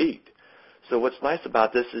get fatigued. So what's nice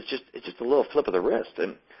about this is it's just a little flip of the wrist.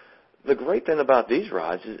 And the great thing about these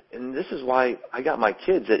rods is, and this is why I got my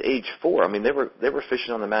kids at age 4. I mean, they were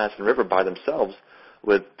fishing on the Madison River by themselves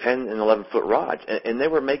with 10 and 11-foot rods, and they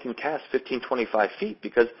were making casts 15, 25 feet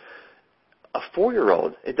because a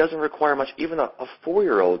 4-year-old, it doesn't require much. Even a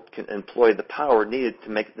 4-year-old can employ the power needed to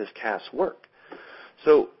make this cast work.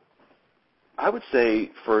 So I would say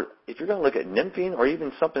if you're going to look at nymphing or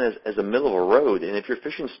even something as a middle of a road, and if you're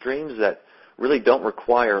fishing streams that really don't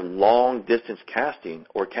require long-distance casting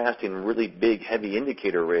or casting really big, heavy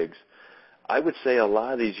indicator rigs, I would say a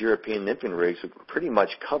lot of these European nymphing rigs would pretty much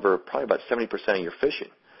cover probably about 70% of your fishing.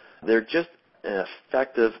 They're just an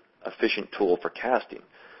effective, efficient tool for casting.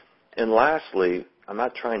 And lastly, I'm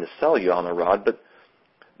not trying to sell you on a rod, but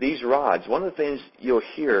these rods, one of the things you'll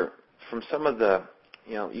hear from some of the,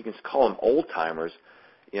 you can call them old-timers,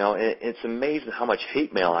 and it's amazing how much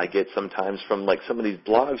hate mail I get sometimes from like some of these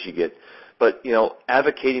blogs you get, but,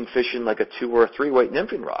 advocating fishing like a 2 or a 3-weight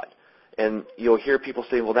nymphing rod. And you'll hear people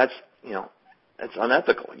say, well, that's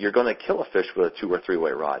unethical. You're going to kill a fish with a 2 or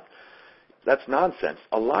 3-weight rod. That's nonsense.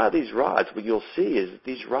 A lot of these rods, what you'll see is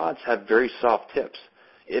these rods have very soft tips.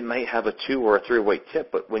 It may have a 2 or a 3-weight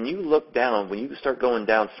tip, but when you look down, when you start going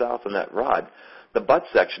down south on that rod, the butt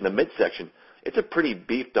section, the midsection, it's a pretty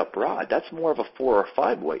beefed up rod. That's more of a 4 or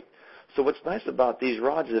 5-weight. So what's nice about these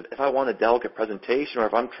rods is if I want a delicate presentation or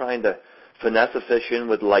if I'm trying to finesse a fish in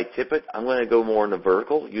with light tippet, I'm going to go more in the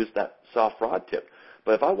vertical, use that soft rod tip.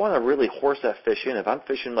 But if I want to really horse that fish in, if I'm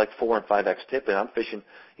fishing like 4 and 5X tip and I'm fishing,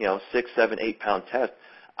 6, 7, 8 pound test,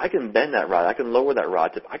 I can bend that rod. I can lower that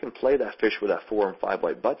rod tip. I can play that fish with that 4 and 5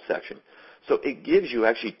 weight butt section. So it gives you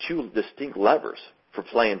actually 2 distinct levers for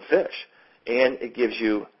playing fish, and it gives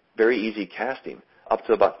you very easy casting up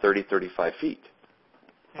to about 30, 35 feet.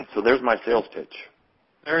 So there's my sales pitch.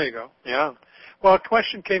 There you go. Yeah. Well, a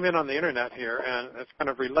question came in on the internet here, and it's kind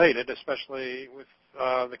of related, especially with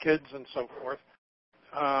the kids and so forth.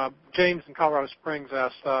 James in Colorado Springs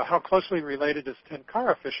asked, how closely related is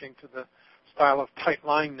tenkara fishing to the style of tight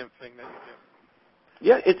line nymphing that you do?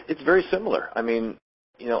 Yeah, it's very similar. I mean,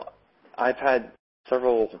 I've had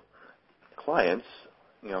several clients,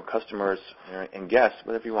 customers and guests,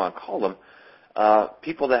 whatever you want to call them,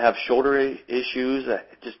 people that have shoulder issues that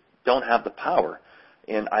just don't have the power.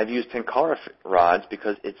 And I've used tenkara rods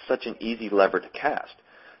because it's such an easy lever to cast.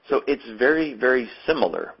 So it's very, very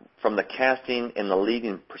similar from the casting and the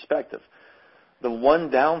leading perspective. The one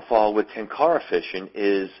downfall with tenkara fishing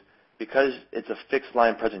is because it's a fixed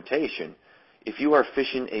line presentation. If you are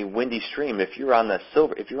fishing a windy stream, if you're on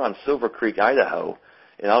Silver Creek, Idaho,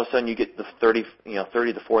 and all of a sudden you get the 30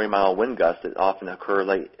 to 40 mile wind gusts that often occur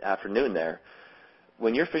late afternoon there,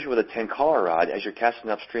 when you're fishing with a tenkara rod, as you're casting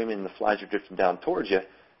upstream and the flies are drifting down towards you,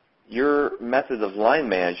 your method of line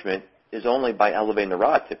management is only by elevating the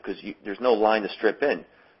rod tip because there's no line to strip in.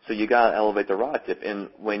 So you got to elevate the rod tip. And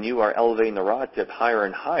when you are elevating the rod tip higher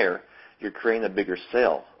and higher, you're creating a bigger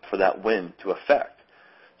sail for that wind to affect.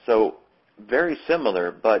 So very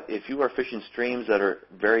similar, but if you are fishing streams that are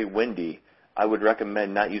very windy, I would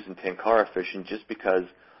recommend not using tenkara fishing just because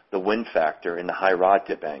the wind factor and the high rod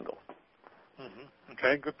tip angle. Mm-hmm.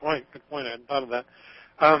 Okay, good point. Good point. I hadn't thought of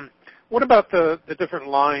that. What about the different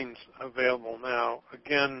lines available now?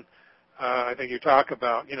 Again, I think you talk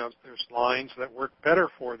about, there's lines that work better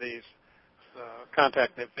for these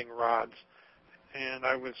contact nymphing rods. And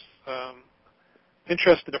I was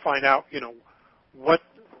interested to find out,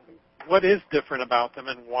 what is different about them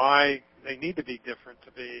and why they need to be different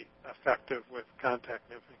to be effective with contact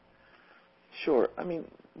nymphing. Sure. I mean,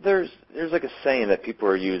 there's like a saying that people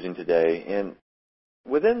are using today, and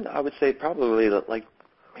within, I would say, probably like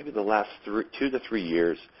maybe the last 2 to 3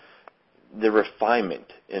 years, the refinement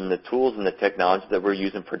in the tools and the technology that we're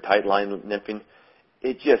using for tight line nymphing,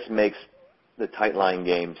 it just makes the tight line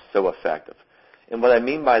game so effective. And what I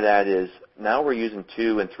mean by that is now we're using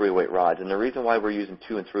 2 and 3 weight rods. And the reason why we're using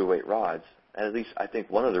 2 and 3 weight rods, at least I think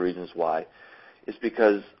one of the reasons why, is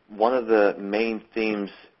because one of the main themes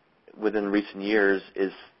within recent years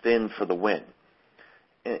is thin for the win.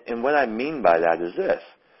 And what I mean by that is this,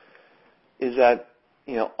 is that,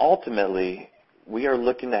 ultimately we are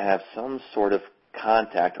looking to have some sort of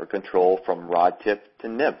contact or control from rod tip to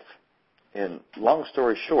nymph. And long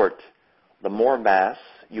story short, the more mass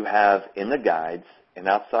you have in the guides and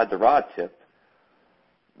outside the rod tip,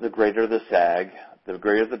 the greater the sag, the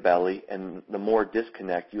greater the belly, and the more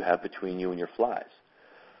disconnect you have between you and your flies.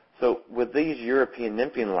 So with these European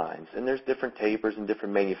nymphing lines, and there's different tapers and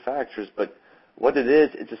different manufacturers, but what it is,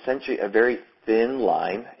 it's essentially a very thin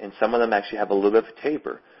line, and some of them actually have a little bit of a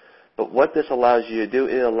taper. But what this allows you to do,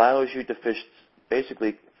 it allows you to fish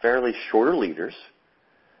basically fairly shorter leaders,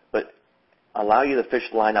 but allow you to fish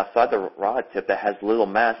the line outside the rod tip that has little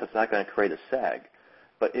mass that's not going to create a sag.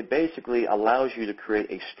 But it basically allows you to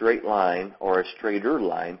create a straight line or a straighter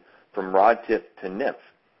line from rod tip to nymph.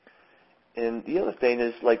 And the other thing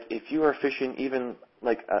is, like, if you are fishing even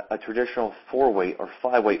like a traditional 4-weight or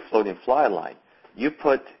 5-weight floating fly line, you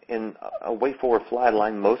put in a weight forward fly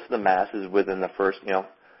line, most of the mass is within the first,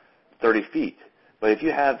 30 feet. But if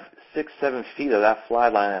you have 6-7 feet of that fly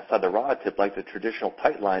line outside the rod tip, like the traditional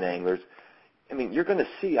tight line anglers, you're going to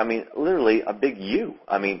see, literally a big U.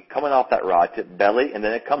 Coming off that rod tip, belly, and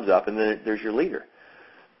then it comes up, and then there's your leader.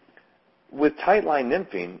 With tight line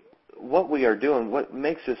nymphing, what we are doing, what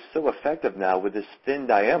makes this so effective now with this thin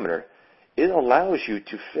diameter, it allows you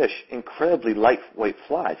to fish incredibly lightweight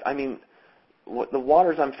flies. The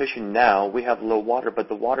waters I'm fishing now, we have low water, but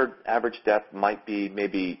the water average depth might be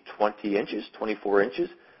maybe 20 inches, 24 inches,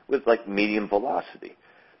 with like medium velocity.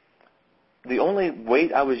 The only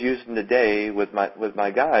weight I was using today with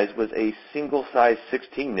my guys was a single size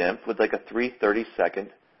 16 nymph with like a 3/32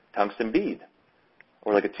 tungsten bead,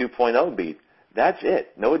 or like a 2.0 bead. That's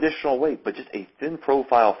it. No additional weight, but just a thin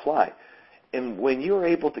profile fly. And when you're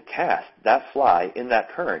able to cast that fly in that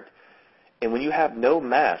current, and when you have no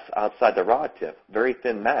mass outside the rod tip, very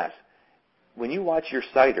thin mass, when you watch your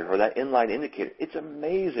sighter or that inline indicator, it's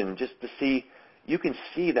amazing just to see, you can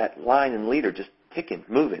see that line and leader just ticking,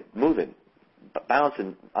 moving,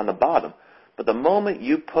 bouncing on the bottom. But the moment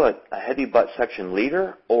you put a heavy butt section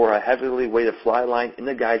leader or a heavily weighted fly line in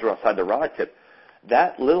the guides or outside the rod tip,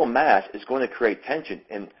 that little mass is going to create tension,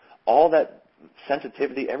 and all that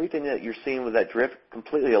sensitivity, everything that you're seeing with that drift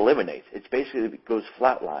completely eliminates. It's basically, it goes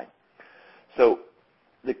flatline. So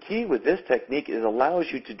the key with this technique is it allows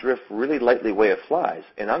you to drift really lightly weighted flies.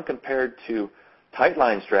 And I'm compared to tight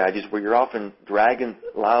line strategies where you're often dragging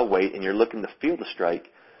loud weight and you're looking to feel the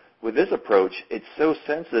strike. With this approach, it's so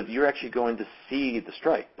sensitive, you're actually going to see the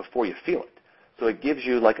strike before you feel it. So it gives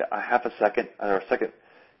you like a half a second or a second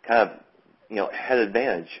kind of head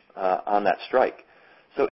advantage on that strike.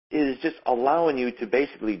 So it is just allowing you to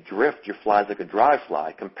basically drift your flies like a dry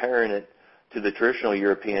fly, comparing it to the traditional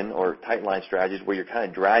European or tight line strategies where you're kind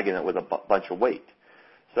of dragging it with a bunch of weight.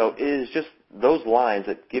 So it is just those lines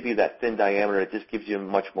that give you that thin diameter. It just gives you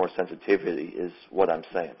much more sensitivity is what I'm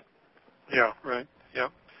saying. Yeah, right. Yeah.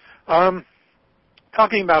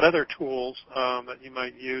 Talking about other tools that you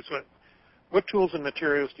might use, what tools and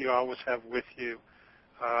materials do you always have with you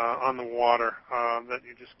on the water that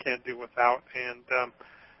you just can't do without? And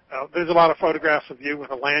there's a lot of photographs of you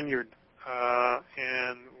with a lanyard,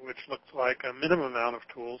 and which looks like a minimum amount of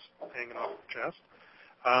tools hanging off your chest.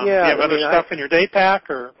 Do you have other stuff in your day pack,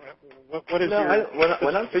 or what is your...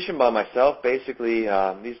 When I'm fishing by myself, basically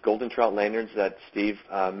these golden trout lanyards that Steve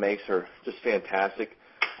makes are just fantastic.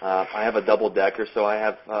 I have a double decker, so I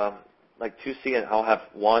have I'll have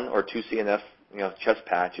 1 or 2 CNF chest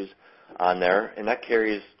patches on there, and that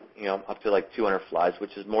carries up to like 200 flies,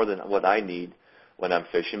 which is more than what I need when I'm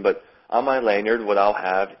fishing. But on my lanyard, what I'll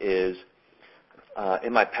have is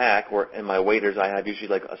in my pack or in my waders, I have usually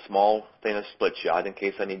like a small thing of split shot in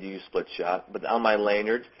case I need to use split shot. But on my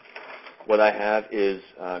lanyard, what I have is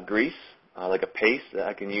grease, like a paste that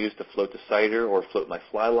I can use to float the cider or float my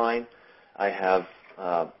fly line. I have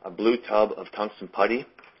a blue tub of tungsten putty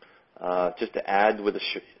just to add with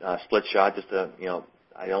a split shot. Just to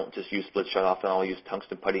I don't just use split shot often. I'll use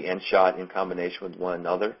tungsten putty and shot in combination with one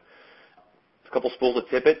another. A couple spools of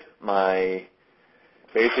tippet,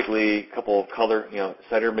 basically a couple of color,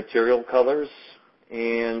 cider material colors,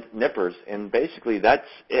 and nippers, and basically that's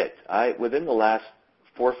it. Within the last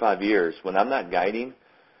 4 or 5 years, when I'm not guiding,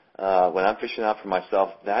 when I'm fishing out for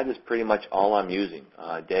myself, that is pretty much all I'm using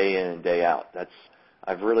day in and day out.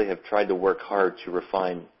 I've really have tried to work hard to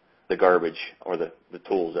refine the garbage or the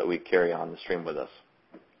tools that we carry on the stream with us.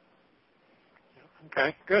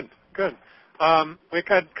 Okay, good. We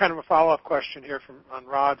had kind of a follow-up question here on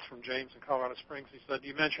rods from James in Colorado Springs. He said,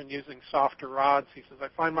 you mentioned using softer rods. He says, I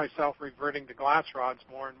find myself reverting to glass rods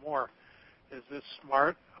more and more. Is this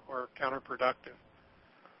smart or counterproductive?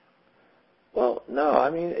 Well, no. I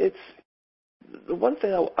mean, it's the one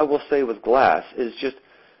thing I will say with glass is just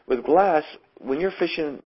with glass, when you're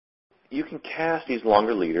fishing, you can cast these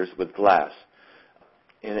longer leaders with glass.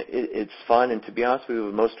 And it's fun. And to be honest with you,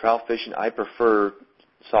 with most trout fishing, I prefer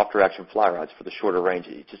softer action fly rods for the shorter range.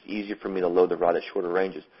 It's just easier for me to load the rod at shorter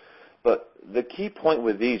ranges. But the key point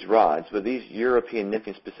with these rods, with these European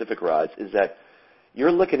nymphing specific rods, is that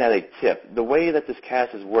you're looking at a tip. The way that this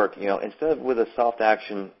cast is worked, instead of with a soft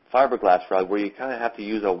action fiberglass rod where you kind of have to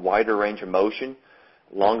use a wider range of motion,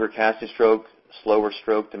 longer casting stroke, slower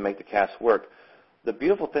stroke to make the cast work. The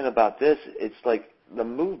beautiful thing about this, it's like the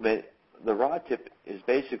movement, the rod tip is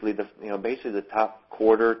basically the top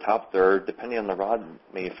quarter, top third, depending on the rod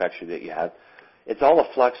manufacturer that you have. It's all a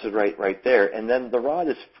flux right there, and then the rod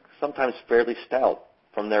is sometimes fairly stout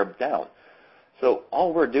from there down. So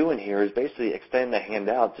all we're doing here is basically extending the hand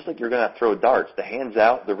out, just like you're going to throw darts. The hand's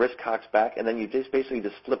out, the wrist cocks back, and then you just basically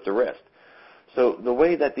flip the wrist. So the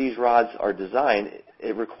way that these rods are designed,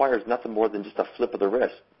 it requires nothing more than just a flip of the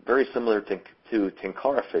wrist, very similar to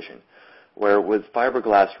tenkara fishing, where with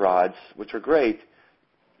fiberglass rods, which are great,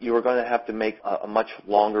 you are going to have to make a much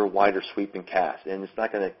longer, wider sweeping cast, and it's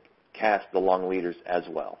not going to cast the long leaders as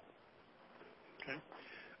well.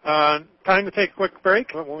 Time to take a quick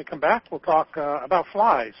break. When we come back, we'll talk about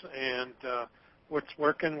flies and what's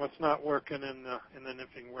working, what's not working in the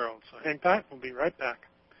nymphing world. So hang tight. We'll be right back.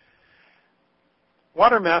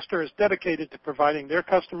 WaterMaster is dedicated to providing their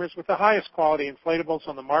customers with the highest quality inflatables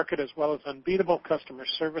on the market, as well as unbeatable customer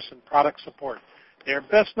service and product support. They are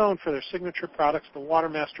best known for their signature products, the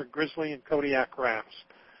WaterMaster Grizzly and Kodiak rafts.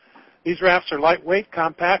 These rafts are lightweight,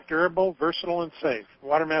 compact, durable, versatile, and safe.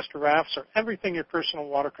 WaterMaster rafts are everything your personal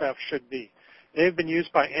watercraft should be. They have been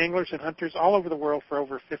used by anglers and hunters all over the world for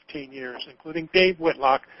over 15 years, including Dave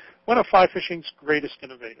Whitlock, one of fly fishing's greatest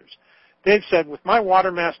innovators. Dave said, with my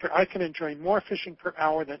WaterMaster, I can enjoy more fishing per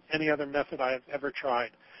hour than any other method I have ever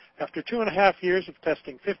tried. After 2.5 years of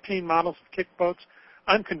testing 15 models of kick boats,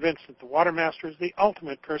 I'm convinced that the WaterMaster is the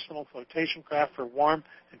ultimate personal flotation craft for warm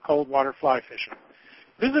and cold water fly fishing.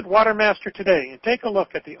 Visit WaterMaster today and take a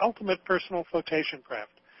look at the ultimate personal flotation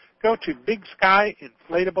craft. Go to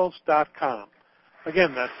BigSkyInflatables.com.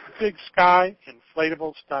 Again, that's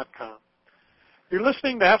BigSkyInflatables.com. You're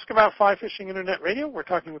listening to Ask About Fly Fishing Internet Radio. We're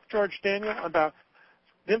talking with George Daniel about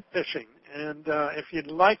nymph fishing. And if you'd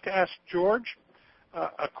like to ask George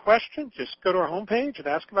a question, just go to our homepage at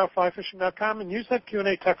askaboutflyfishing.com and use that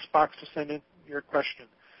Q&A text box to send in your question.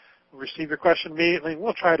 We'll receive your question immediately, and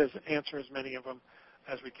we'll try to answer as many of them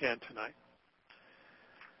as we can tonight.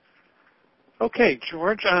 Okay,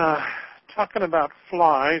 George, talking about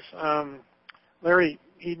flies, Larry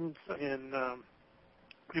Eden in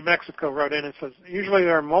New Mexico wrote in and says, usually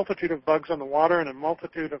there are a multitude of bugs on the water and a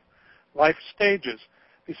multitude of life stages.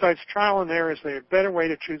 Besides trial and error, is there a better way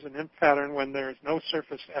to choose a nymph pattern when there is no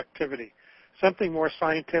surface activity? Something more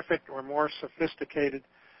scientific or more sophisticated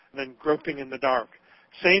than groping in the dark.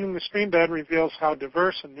 Seining the stream bed reveals how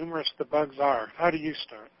diverse and numerous the bugs are. How do you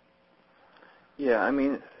start? Yeah, I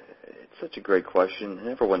mean, it's such a great question, and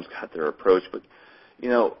everyone's got their approach. But,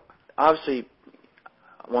 obviously,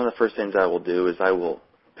 one of the first things I will do is I will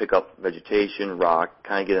pick up vegetation, rock,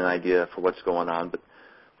 kind of get an idea for what's going on. But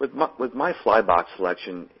with my fly box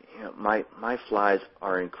selection, my flies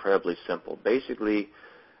are incredibly simple. Basically,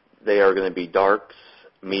 they are going to be darks,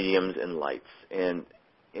 mediums, and lights. And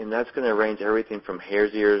that's going to range everything from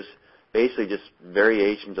hare's ears, basically just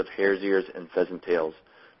variations of hare's ears and pheasant tails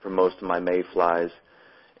for most of my mayflies.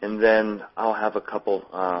 And then I'll have a couple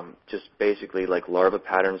just basically like larva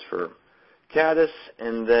patterns for caddis,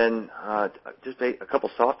 and then just a couple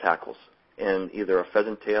soft tackles in either a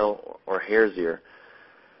pheasant tail or hare's ear,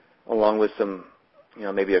 along with some,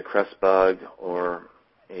 maybe a crest bug or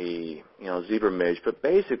a, zebra midge. But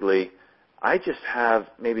basically, I just have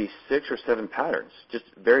maybe 6 or 7 patterns, just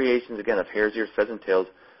variations, again, of hare's ears, pheasant tails,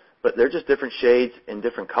 but they're just different shades and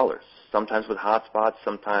different colors, sometimes with hot spots,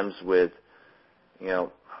 sometimes with,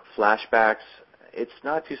 flashbacks. It's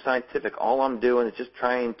not too scientific. All I'm doing is just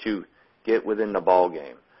trying to get within the ball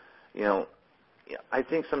game. I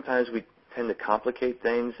think sometimes we tend to complicate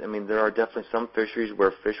things. I mean, there are definitely some fisheries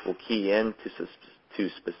where fish will key in to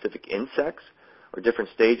specific insects or different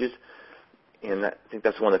stages. And I think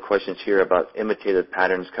that's one of the questions here about imitative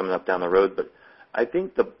patterns coming up down the road. But I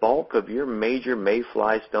think the bulk of your major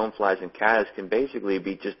mayflies, stoneflies, and caddis can basically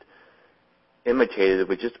be just imitated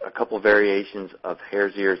with just a couple variations of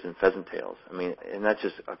hare's ears and pheasant tails. I mean, and that's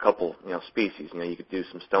just a couple, species. You could do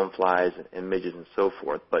some stoneflies and midges and so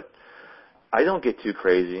forth. But I don't get too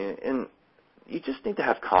crazy, and you just need to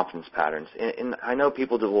have confidence patterns. And I know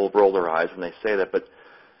people will roll their eyes when they say that, but,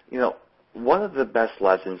 one of the best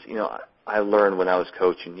lessons, I learned when I was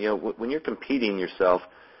coaching, when you're competing yourself,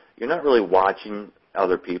 you're not really watching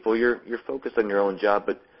other people. You're focused on your own job.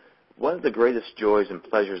 But one of the greatest joys and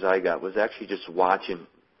pleasures I got was actually just watching,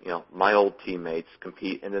 my old teammates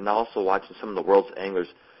compete, and then also watching some of the world's anglers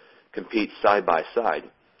compete side by side.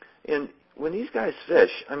 And when these guys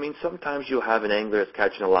fish, I mean, sometimes you'll have an angler that's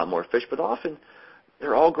catching a lot more fish, but often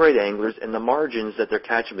they're all great anglers, and the margins that they're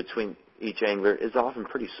catching between each angler is often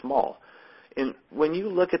pretty small. And when you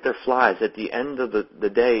look at their flies at the end of the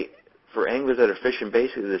day, for anglers that are fishing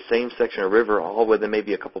basically the same section of river, all within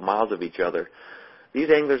maybe a couple miles of each other, these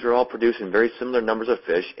anglers are all producing very similar numbers of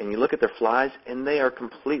fish, and you look at their flies, and they are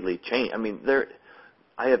completely changed. I mean,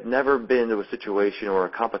 I have never been to a situation or a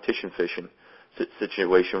competition fishing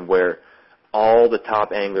situation where all the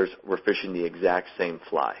top anglers were fishing the exact same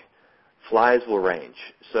fly. Flies will range.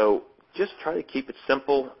 So just try to keep it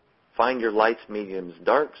simple. Find your lights, mediums,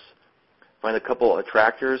 darks. Find a couple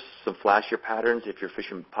attractors, some flashier patterns if you're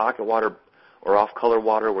fishing pocket water or off-color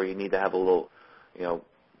water where you need to have a little,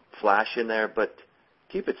 flash in there. But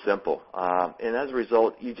keep it simple. And as a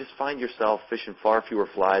result, you just find yourself fishing far fewer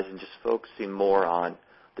flies and just focusing more on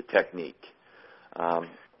the technique.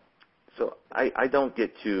 So I don't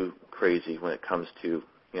get too crazy when it comes to,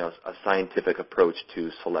 a scientific approach to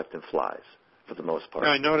selecting flies for the most part.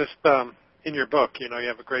 I noticed in your book, you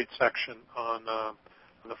have a great section on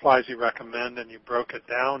the flies you recommend, and you broke it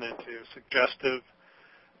down into suggestive,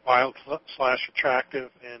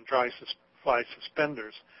 wild/attractive, and dry fly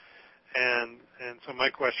suspenders. And so my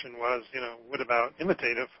question was, what about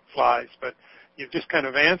imitative flies? But you've just kind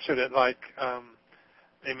of answered it like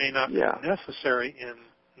they may not be necessary in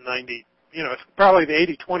 90. It's probably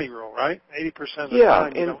the 80-20 rule, right? 80% of the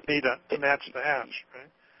time you don't need to match the hatch, right?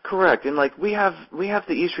 Correct. And like we have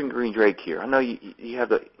the eastern green drake here. I know you have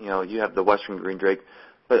the western green drake,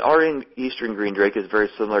 but our eastern green drake is very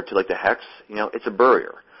similar to like the hex. It's a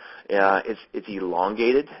burrier. It's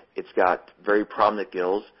elongated. It's got very prominent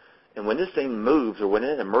gills. And when this thing moves or when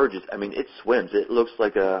it emerges, I mean, it swims. It looks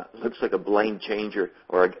like a Blaine changer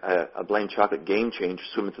or a Blaine chocolate game changer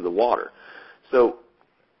swimming through the water. So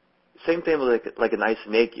same thing with like an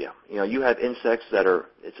Isonachia. You have insects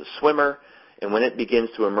it's a swimmer, and when it begins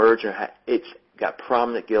to emerge, it's got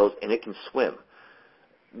prominent gills and it can swim.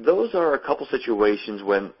 Those are a couple situations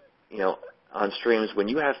when, on streams, when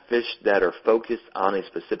you have fish that are focused on a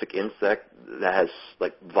specific insect that has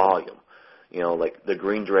like volume. Like the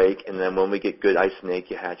green drake, and then when we get good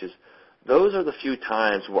Isonachia hatches, those are the few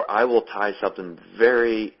times where I will tie something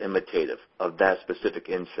very imitative of that specific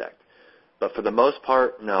insect. But for the most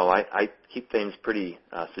part, no, I keep things pretty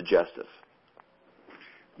suggestive.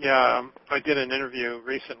 Yeah, I did an interview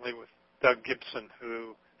recently with Doug Gibson,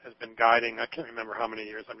 who has been guiding, I can't remember how many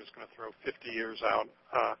years, I'm just going to throw 50 years out,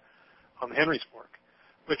 on the Henry's Fork,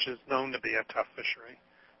 which is known to be a tough fishery.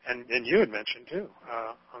 And you had mentioned, too,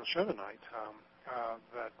 on the show tonight,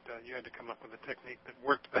 that you had to come up with a technique that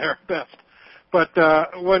worked there best. But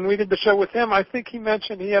when we did the show with him, I think he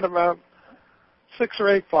mentioned he had about 6 or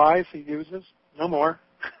 8 flies he uses, no more.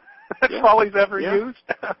 That's all he's ever used.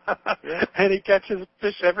 And he catches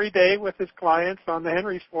fish every day with his clients on the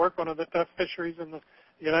Henry's Fork, one of the tough fisheries in the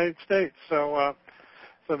United States. So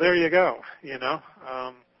there you go, you don't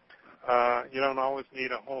always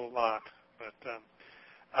need a whole lot. But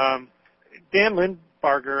Dan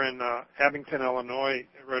Lindbarger in Abington, Illinois,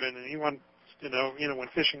 wrote in, and he wants to know, when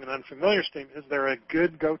fishing an unfamiliar stream, is there a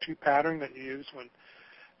good go-to pattern that you use when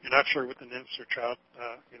you're not sure what the nymphs or trout,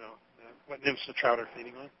 what nymphs the trout are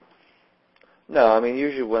feeding on? No, I mean,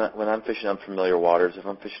 usually when I'm fishing unfamiliar waters, if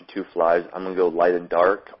I'm fishing 2 flies, I'm going to go light and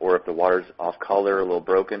dark, or if the water's off color, a little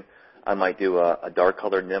broken, I might do a dark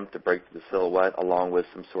colored nymph to break the silhouette along with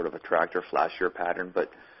some sort of attractor, flashier pattern. But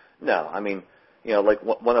no, I mean, like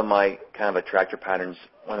one of my kind of attractor patterns,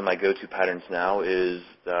 one of my go-to patterns now is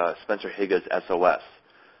Spencer Higa's SOS.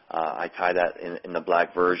 I tie that in the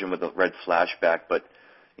black version with a red flashback, but,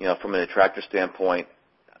 from an attractor standpoint,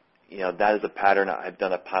 that is a pattern. I've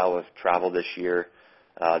done a pile of travel this year.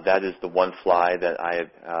 That is the one fly that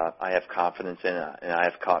I have confidence in, and I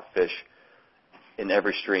have caught fish in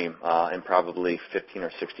every stream in probably 15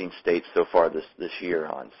 or 16 states so far this year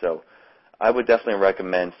on. So I would definitely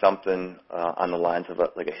recommend something on the lines of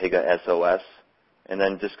like a Higa SOS, and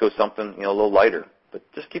then just go something a little lighter. But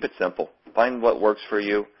just keep it simple. Find what works for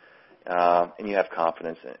you, and you have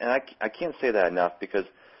confidence. And I can't say that enough, because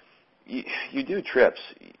you do trips.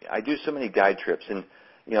 I do so many guide trips, and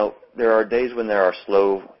there are days when there are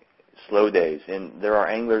slow days, and there are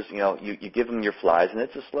anglers. You give them your flies, and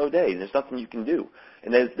it's a slow day. There's nothing you can do,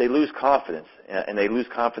 and they lose confidence, and they lose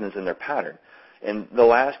confidence in their pattern. And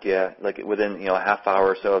they'll ask you, like within a half hour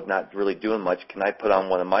or so of not really doing much, can I put on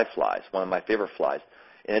one of my flies, one of my favorite flies?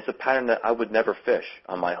 And it's a pattern that I would never fish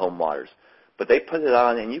on my home waters. But they put it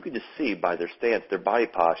on, and you can just see by their stance, their body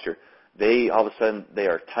posture, they all of a sudden they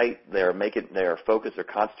are tight, they are focused, they're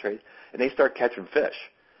concentrated, and they start catching fish.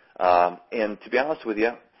 And to be honest with you,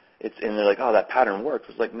 and they're like, oh, that pattern works.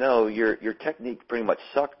 It's like, no, your technique pretty much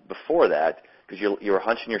sucked before that, because you were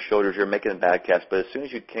hunching your shoulders, you're making a bad cast. But as soon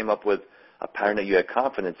as you came up with a pattern that you had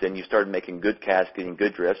confidence in, you started making good casts, getting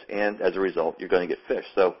good drifts, and as a result, you're going to get fish.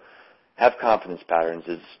 So have confidence patterns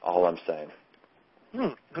is all I'm saying.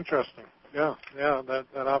 Interesting. Yeah, that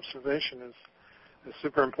observation is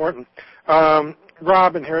super important.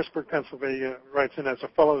 Rob in Harrisburg, Pennsylvania writes in, as a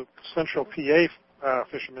fellow Central PA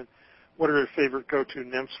fisherman, what are your favorite go-to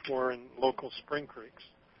nymphs for in local spring creeks?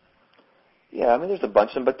 Yeah, I mean, there's a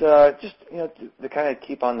bunch of them, but just to kind of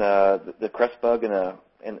keep on the crest bug and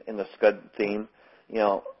the scud theme,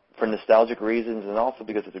 for nostalgic reasons, and also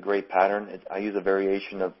because it's a great pattern. I use a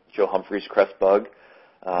variation of Joe Humphrey's crest bug,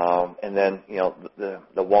 and then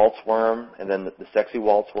the waltz worm, and then the sexy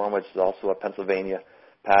waltz worm, which is also a Pennsylvania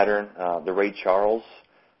pattern. The Ray Charles,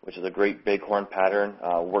 which is a great bighorn pattern,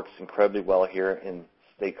 works incredibly well here in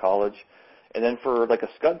State College. And then for like a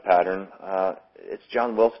scud pattern, it's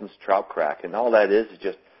John Wilson's Trout Crack, and all that is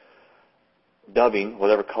just dubbing,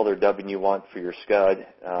 whatever color dubbing you want for your scud,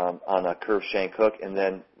 on a curved shank hook, and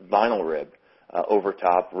then vinyl rib over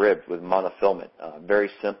top, ribbed with monofilament. Very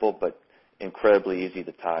simple, but incredibly easy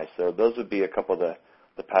to tie. So those would be a couple of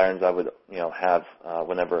the patterns I would have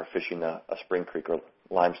whenever fishing a spring creek or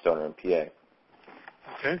limestoner in PA.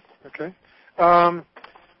 Okay.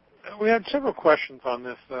 We had several questions on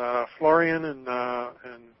this. Florian in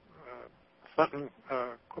Sutton,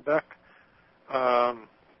 Quebec.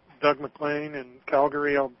 Doug McLean in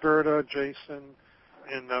Calgary, Alberta, Jason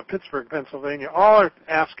in Pittsburgh, Pennsylvania, all are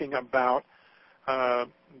asking about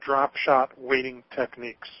drop shot weighting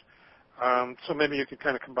techniques. So maybe you could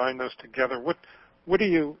kind of combine those together. What do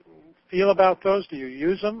you feel about those? Do you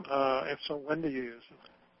use them? If so, when do you use them?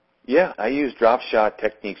 Yeah, I use drop shot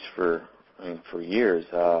techniques for years.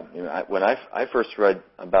 When I first read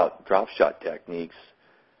about drop shot techniques,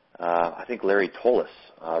 I think Larry Tolis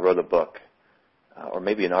wrote a book. Or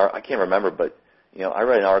maybe I can't remember, but I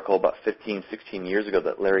read an article about 15, 16 years ago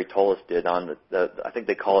that Larry Tolis did on I think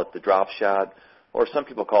they call it the drop shot, or some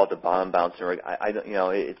people call it the bottom bouncing rig.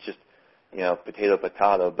 It's just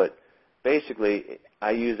potato. But basically,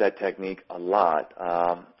 I use that technique a lot,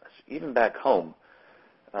 even back home.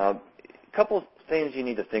 A couple of things you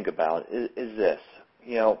need to think about is this.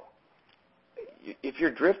 If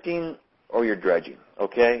you're drifting or you're dredging,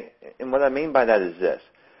 okay, and what I mean by that is this.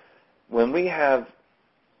 When we have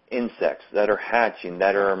insects that are hatching,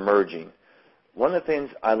 that are emerging, one of the things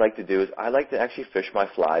I like to do is I like to actually fish my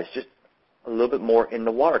flies just a little bit more in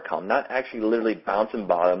the water column, not actually literally bouncing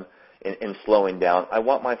bottom and slowing down. I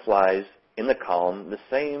want my flies in the column, the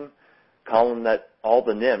same column that all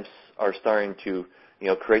the nymphs are starting to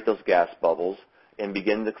create those gas bubbles and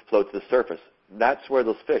begin to float to the surface. That's where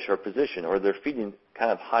those fish are positioned, or they're feeding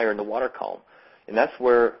kind of higher in the water column. And that's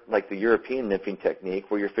where, like the European nymphing technique,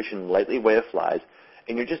 where you're fishing lightly weighted flies,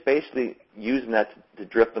 and you're just basically using that to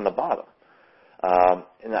drift on the bottom.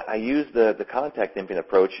 And I use the contact nymphing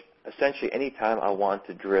approach essentially anytime I want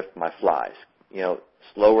to drift my flies.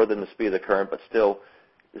 Slower than the speed of the current, but still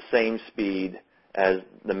the same speed as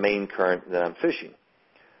the main current that I'm fishing.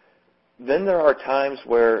 Then there are times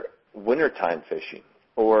where wintertime fishing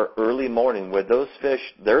or early morning where those fish,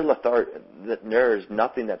 they're lethargic, there is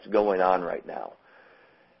nothing that's going on right now.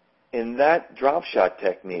 In that drop shot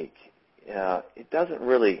technique, it doesn't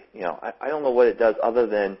really, I don't know what it does other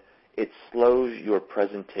than it slows your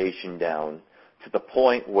presentation down to the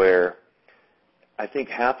point where I think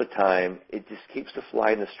half the time it just keeps the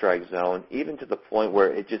fly in the strike zone, even to the point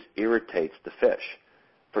where it just irritates the fish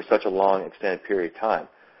for such a long extended period of time.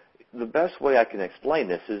 The best way I can explain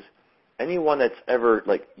this is anyone that's ever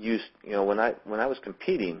used, when I was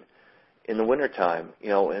competing in the wintertime,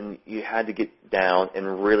 and you had to get down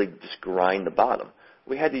and really just grind the bottom,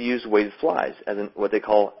 we had to use weighted flies, as in what they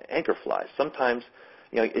call anchor flies. Sometimes,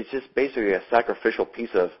 it's just basically a sacrificial piece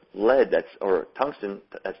of lead or tungsten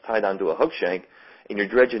that's tied onto a hook shank, and you're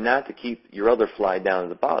dredging that to keep your other fly down at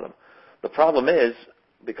the bottom. The problem is,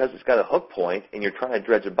 because it's got a hook point and you're trying to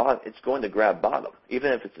dredge the bottom, it's going to grab bottom.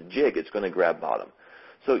 Even if it's a jig, it's going to grab bottom.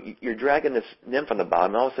 So you're dragging this nymph on the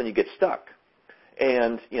bottom, and all of a sudden you get stuck.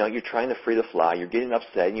 And, you're trying to free the fly, you're getting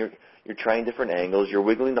upset, and you're trying different angles, you're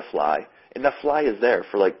wiggling the fly, and that fly is there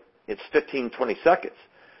for it's 15, 20 seconds.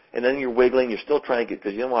 And then you're wiggling, you're still trying to get,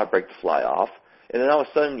 because you don't want to break the fly off, and then all of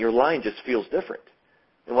a sudden your line just feels different.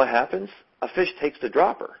 And what happens? A fish takes the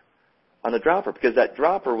dropper on the dropper, because that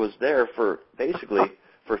dropper was there for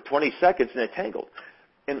 20 seconds and it tangled.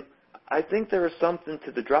 And I think there is something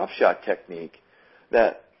to the drop shot technique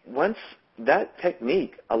that once that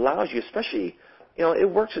technique allows you, especially, it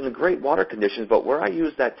works in the great water conditions, but where I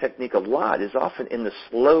use that technique a lot is often in the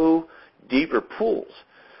slow, deeper pools,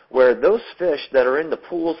 where those fish that are in the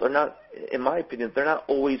pools are not, in my opinion, they're not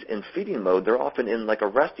always in feeding mode. They're often in like a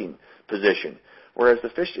resting position, whereas the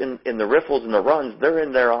fish in the riffles and the runs, they're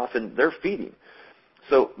in there often, they're feeding.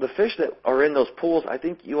 So the fish that are in those pools, I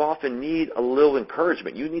think you often need a little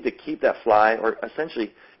encouragement. You need to keep that fly, or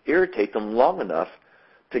essentially irritate them long enough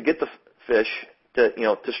to get the fish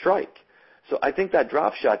to strike. So I think that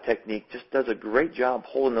drop shot technique just does a great job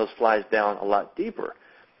holding those flies down a lot deeper.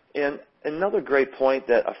 And another great point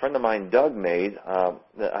that a friend of mine, Doug, made,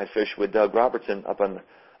 that I fished with Doug Robertson up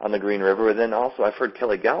on the Green River, and then also I've heard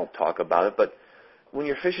Kelly Gallup talk about it, but when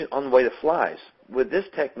you're fishing unweighted flies, with this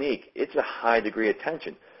technique, it's a high degree of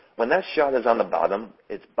tension. When that shot is on the bottom,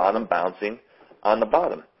 it's bottom bouncing on the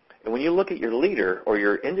bottom. And when you look at your leader or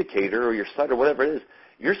your indicator or your sighter, whatever it is,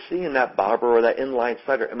 you're seeing that bobber or that inline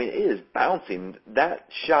sighter. I mean, it is bouncing. That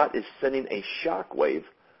shot is sending a shock wave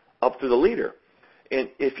up through the leader. And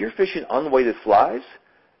if you're fishing unweighted flies,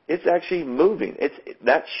 it's actually moving.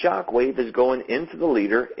 That shock wave is going into the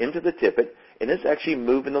leader, into the tippet, and it's actually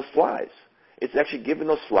moving those flies. It's actually giving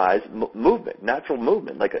those flies movement, natural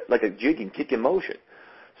movement, like a jig and kick in motion.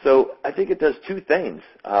 So I think it does two things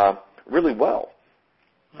really well.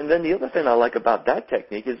 And then the other thing I like about that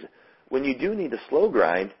technique is when you do need to slow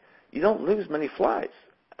grind, you don't lose many flies.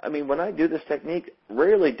 I mean, when I do this technique,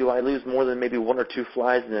 rarely do I lose more than maybe one or two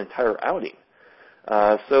flies in an entire outing.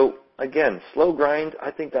 So again, slow grind,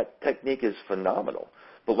 I think that technique is phenomenal.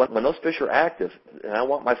 But when those fish are active, and I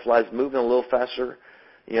want my flies moving a little faster,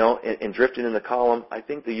 and drifting in the column, I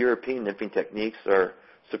think the European nymphing techniques are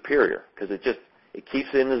superior, because it keeps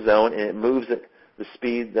it in the zone and it moves at the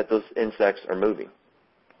speed that those insects are moving.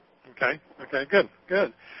 Okay,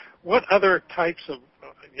 good. What other types of,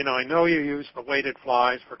 I know you use the weighted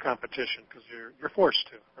flies for competition because you're forced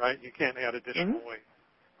to, right? You can't add additional weight,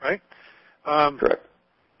 right? Correct.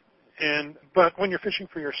 But when you're fishing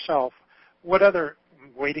for yourself, what other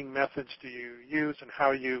weighting methods do you use, and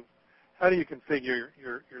how do you configure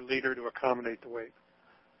your leader to accommodate the weight?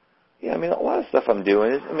 Yeah, I mean, a lot of stuff I'm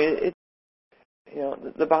doing is,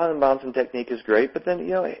 the bottom bouncing technique is great, but then,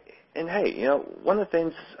 and hey, one of the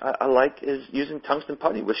things I like is using tungsten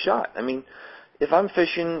putty with shot. I mean, if I'm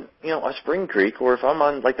fishing, a spring creek, or if I'm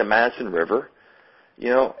on like the Madison River,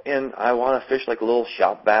 and I want to fish like little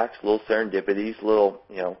shop backs, little serendipities, little,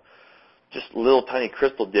 just little tiny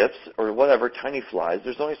crystal dips or whatever, tiny flies,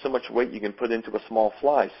 there's only so much weight you can put into a small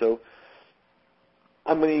fly. So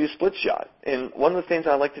I'm going to use split shot. And one of the things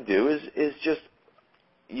I like to do is just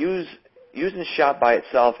using shot by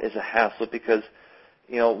itself is a hassle, because,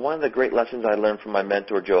 one of the great lessons I learned from my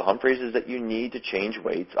mentor, Joe Humphreys, is that you need to change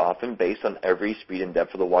weights often based on every speed and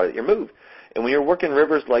depth of the water that you move. And when you're working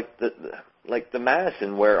rivers like the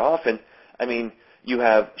Madison, where often, you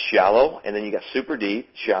have shallow, and then you got super deep,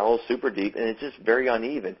 shallow, super deep, and it's just very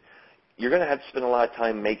uneven. You're going to have to spend a lot of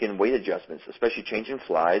time making weight adjustments, especially changing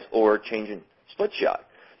flies or changing split shot.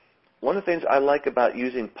 One of the things I like about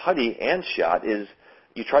using putty and shot is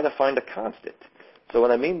you try to find a constant. So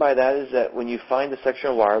what I mean by that is that when you find a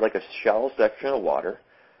section of water, like a shallow section of water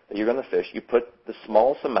that you're going to fish, you put the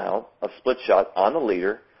smallest amount of split shot on the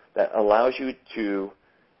leader that allows you to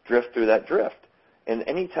drift through that drift. And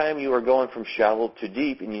anytime you are going from shallow to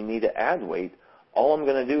deep and you need to add weight, all I'm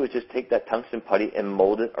going to do is just take that tungsten putty and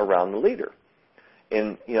mold it around the leader.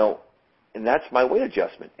 And, and that's my weight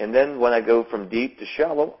adjustment. And then when I go from deep to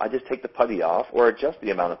shallow, I just take the putty off or adjust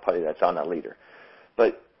the amount of putty that's on that leader.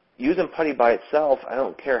 But using putty by itself, I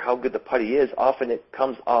don't care how good the putty is, often it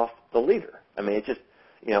comes off the leader. It just,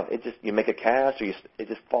 you make a cast or it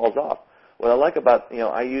just falls off. What I like about,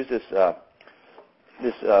 I use this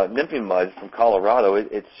nymphing mud from Colorado.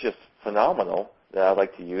 It's just phenomenal that I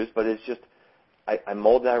like to use, but it's just, I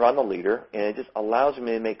mold that around the leader, and it just allows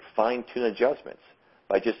me to make fine-tune adjustments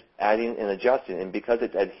by just adding and adjusting. And because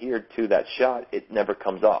it's adhered to that shot, it never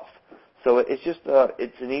comes off. So it's just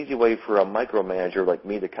it's an easy way for a micromanager like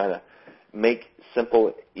me to kind of make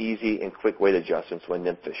simple, easy, and quick weight adjustments when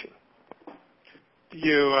nymph fishing. Do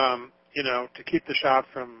you, to keep the shot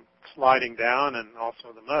from sliding down and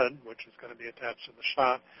also the mud, which is going to be attached to the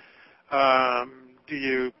shot, do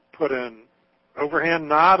you put an overhand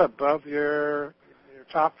knot above your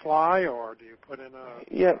top fly, or do you put in a...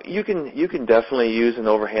 Yeah, you can definitely use an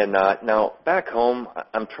overhand knot. Now, back home,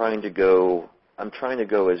 I'm trying to go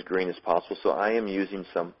as green as possible, so I'm using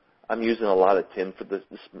a lot of tin for the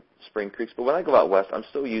spring creeks, but when I go out west, I'm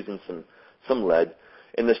still using some lead.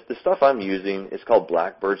 And the stuff I'm using is called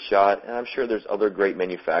Blackbird Shot, and I'm sure there's other great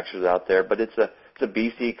manufacturers out there, but it's a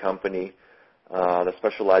BC company that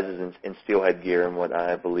specializes in steelhead gear and what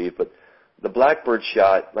I believe. But the Blackbird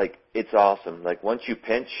Shot, like, it's awesome. Like, once you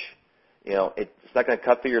pinch, it's not going to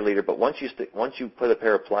cut through your leader, but once you put a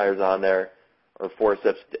pair of pliers on there or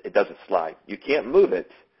forceps, it doesn't slide. You can't move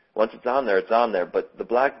it. Once it's on there, it's on there. But the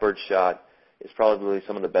Blackbird Shot is probably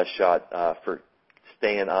some of the best shot for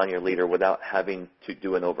staying on your leader without having to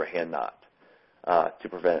do an overhand knot to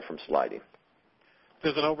prevent it from sliding.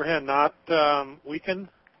 Does an overhand knot weaken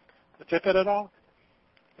the tippet at all?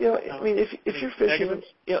 I mean, if you're fishing,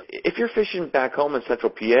 if you're fishing back home in Central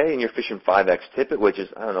PA and you're fishing 5X tippet, which is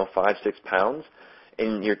 5-6 pounds,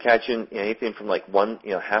 and you're catching anything from like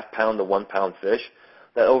half pound to 1 pound fish,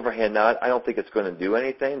 that overhand knot, I don't think it's going to do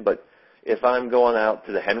anything. But if I'm going out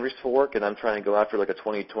to the Henry's Fork and I'm trying to go after like a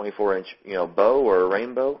 24 inch bow or a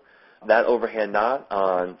rainbow, that overhand knot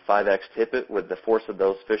on 5X tippet with the force of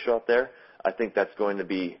those fish out there, I think that's going to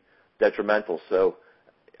be detrimental. So,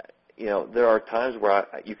 there are times where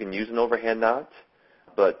you can use an overhand knot,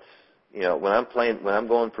 but when I'm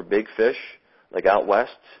going for big fish like out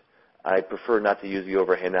west, I prefer not to use the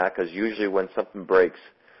overhand knot, because usually when something breaks,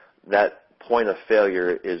 that point of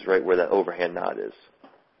failure is right where that overhand knot is.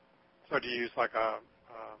 So do you use like a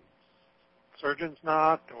surgeon's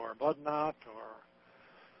knot or a blood knot, or?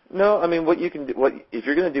 No, I mean, what you can do, if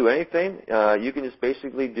you're going to do anything, you can just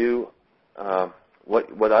basically do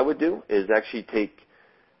what I would do is actually take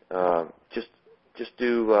just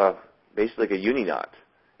do basically like a uni knot,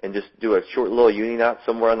 and just do a short little uni knot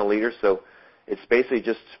somewhere on the leader. So it's basically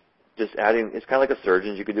just adding. It's kind of like a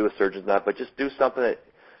surgeon's. You could do a surgeon's knot, but just do something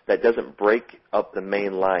that doesn't break up the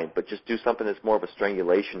main line, but just do something that's more of a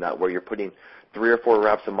strangulation knot, where you're putting 3 or 4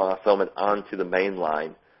 wraps of monofilament onto the main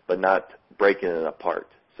line, but not breaking it apart.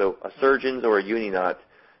 So a surgeon's or a uni knot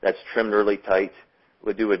that's trimmed really tight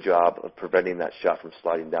would do a job of preventing that shot from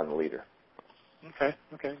sliding down the leader. Okay,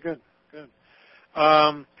 good.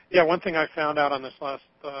 One thing I found out on this last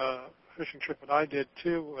fishing trip that I did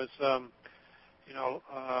too was,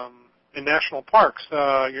 in national parks,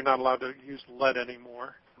 you're not allowed to use lead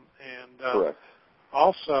anymore, and correct.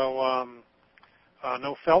 Also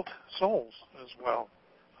no felt soles as well.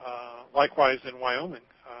 Likewise in Wyoming,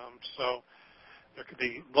 so there could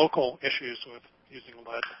be local issues with using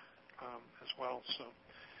lead as well. So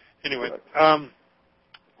anyway.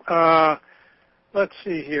 Let's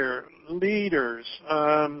see here. Leaders.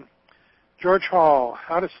 George Hall,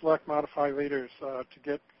 how to select modified leaders to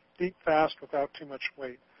get deep fast without too much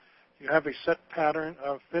weight. You have a set pattern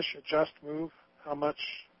of fish, adjust, move, how much,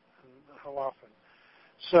 and how often.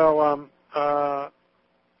 So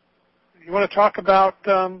you want to talk about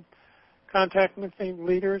contact nymphing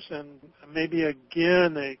leaders, and maybe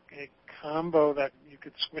again a combo that you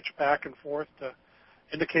could switch back and forth to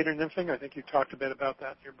indicator nymphing? I think you talked a bit about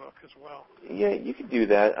that in your book as well. Yeah, you could do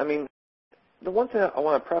that. I mean, the one thing I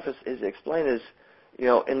want to preface is explain is,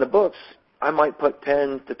 in the books, I might put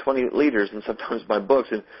 10 to 20 leaders in sometimes my books,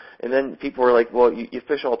 and then people are like, well, you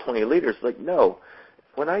fish all 20 leaders. Like, no.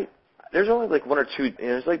 There's only like 1 or 2,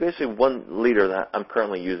 there's like basically 1 leader that I'm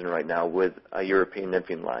currently using right now with a European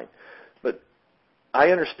nymphing line. But I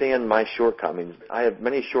understand my shortcomings. I have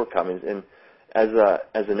many shortcomings, and as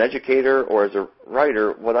an educator or as a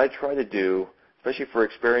writer, what I try to do, especially for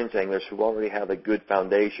experienced anglers who already have a good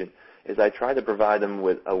foundation, is I try to provide them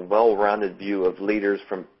with a well-rounded view of leaders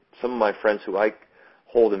from some of my friends who I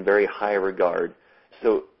hold in very high regard,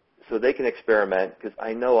 so they can experiment, because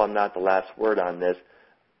I know I'm not the last word on this.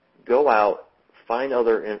 Go out, find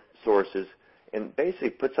other sources, and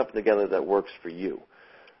basically put something together that works for you.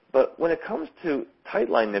 But when it comes to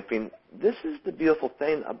tightline nymphing, this is the beautiful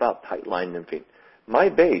thing about tightline nymphing. My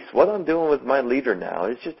base, what I'm doing with my leader now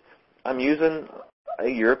is just I'm using a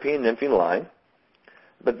European nymphing line,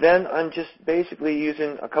 but then I'm just basically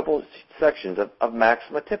using a couple sections of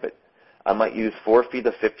Maxima tippet. I might use 4 feet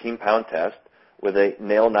of 15-pound test with a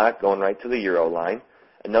nail knot going right to the Euro line.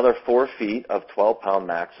 another 4 feet of 12-pound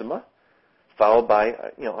maxima, followed by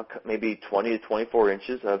maybe 20 to 24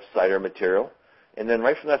 inches of cider material. And then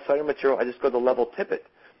right from that cider material, I just go to level tippet.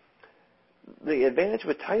 The advantage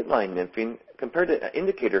with tight line nymphing compared to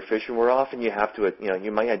indicator fishing, where often you have to,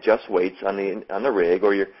 you might adjust weights on the rig,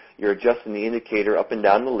 or you're adjusting the indicator up and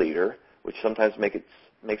down the leader, which sometimes makes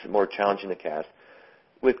it more challenging to cast.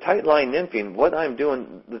 With tight line nymphing, what I'm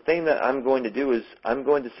doing, the thing that I'm going to do is I'm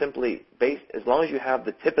going to simply as long as you have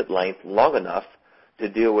the tippet length long enough to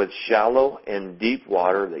deal with shallow and deep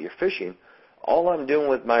water that you're fishing, all I'm doing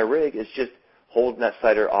with my rig is just holding that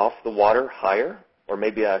cider off the water higher, or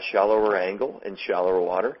maybe at a shallower angle in shallower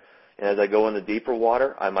water. And as I go into deeper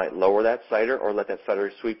water, I might lower that cider or let that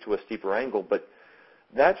cider sweep to a steeper angle. But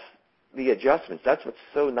that's the adjustments. That's what's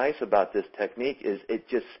so nice about this technique is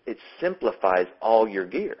it simplifies all your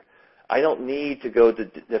gear. I don't need to go to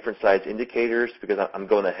different size indicators because I'm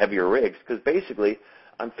going to heavier rigs, because basically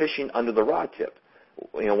I'm fishing under the rod tip,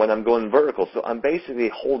 when I'm going vertical. So I'm basically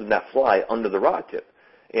holding that fly under the rod tip.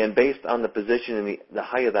 And based on the position and the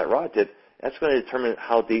height of that rod tip, that's going to determine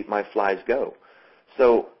how deep my flies go.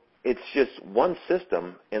 So it's just one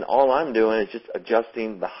system, and all I'm doing is just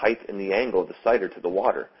adjusting the height and the angle of the cider to the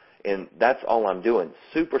water. And that's all I'm doing.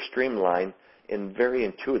 Super streamlined and very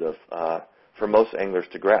intuitive for most anglers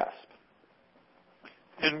to grasp.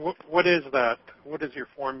 And what is that? What is your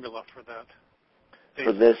formula for that?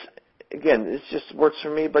 For this, again, it just works for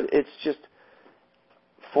me, but it's just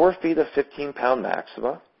 4 feet of 15-pound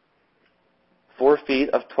maxima, 4 feet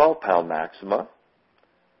of 12-pound maxima,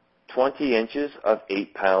 20 inches of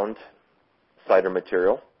 8-pound cider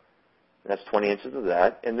material. That's 20 inches of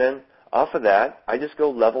that. And then off of that, I just go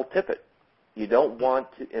level tippet. You don't want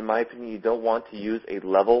to, in my opinion, you don't want to use a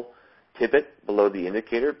level tippet below the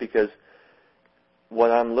indicator, because what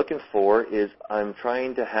I'm looking for is I'm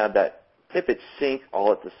trying to have that tippet sink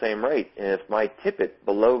all at the same rate. And if my tippet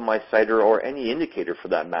below my cider, or any indicator for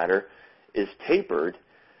that matter, is tapered,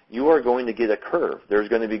 you are going to get a curve. There's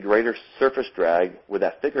going to be greater surface drag with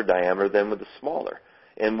that thicker diameter than with the smaller.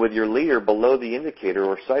 And with your leader below the indicator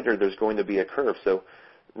or cider, there's going to be a curve. So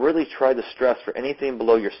really try to stress for anything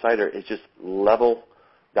below your cider is just level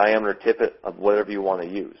diameter tippet of whatever you want to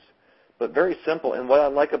use. But very simple. And what I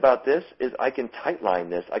like about this is I can tight line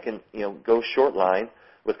this. I can go short line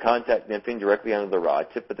with contact nymphing directly under the rod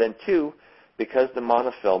tip. But then two, because the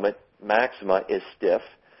monofilament maxima is stiff,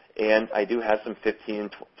 and I do have some 15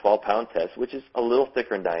 and 12-pound tests, which is a little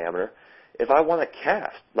thicker in diameter, if I want to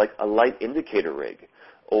cast like a light indicator rig,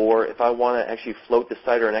 or if I want to actually float the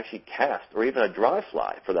cider and actually cast, or even a dry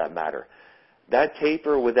fly for that matter, that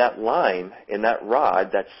taper with that line and that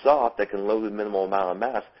rod that's soft, that can load with minimal amount of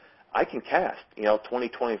mass, I can cast 20,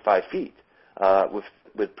 25 feet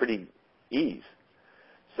with pretty ease.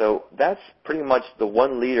 So that's pretty much the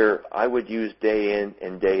one leader I would use day in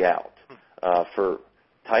and day out for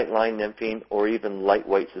tight line nymphing or even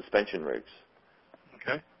lightweight suspension rigs.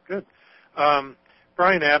 Okay, good.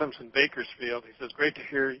 Brian Adams in Bakersfield, he says, great to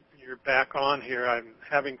hear you're back on here. I'm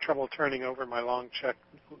having trouble turning over my long check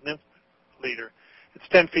nymph leader. It's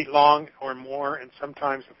 10 feet long or more, and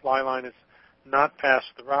sometimes the fly line is not past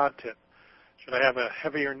the rod tip. Should I have a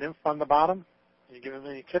heavier nymph on the bottom? Can you give him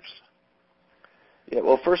any tips? Yeah,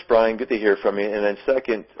 well, first, Brian, good to hear from you. And then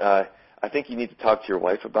second, I think you need to talk to your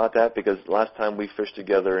wife about that, because last time we fished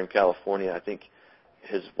together in California, I think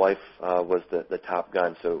his wife was the top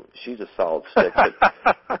gun, so she's a solid stick.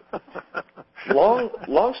 But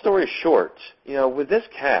long story short, with this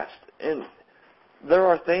cast, and there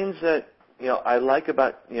are things that I like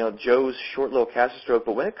about Joe's short little casting stroke,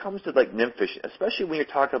 but when it comes to like nymph fishing, especially when you're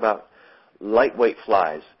talking about lightweight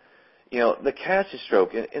flies, the casting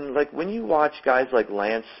stroke, and like when you watch guys like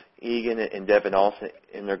Lance Egan and Devin Olson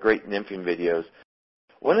in their great nymphing videos,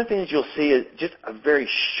 one of the things you'll see is just a very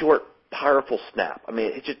short, powerful snap. I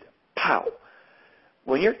mean, it's just pow.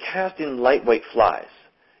 When you're casting lightweight flies,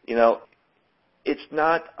 it's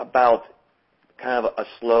not about kind of a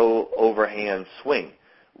slow overhand swing.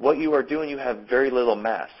 What you are doing, you have very little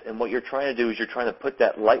mass, and what you're trying to do is you're trying to put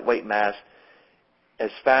that lightweight mass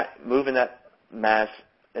moving that mass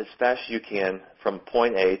as fast as you can from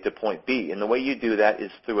point A to point B. And the way you do that is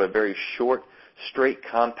through a very short, straight,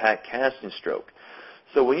 compact casting stroke.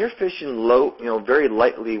 So when you're fishing low, very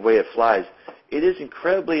lightly weighted flies, it is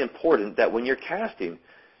incredibly important that when you're casting,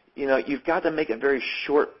 you've got to make a very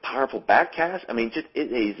short, powerful back cast. I mean,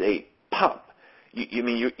 it is a pop.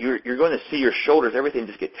 You're going to see your shoulders, everything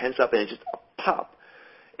just get tense up, and it's just a pop.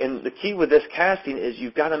 And the key with this casting is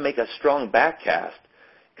you've got to make a strong back cast,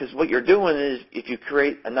 because what you're doing is if you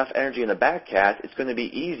create enough energy in the back cast, it's going to be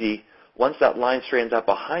easy once that line straightens out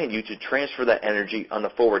behind you to transfer that energy on the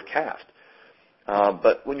forward cast.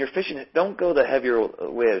 But when you're fishing, don't go the heavier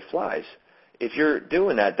weighted flies. If you're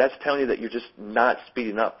doing that, that's telling you that you're just not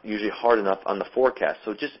speeding up usually hard enough on the forecast.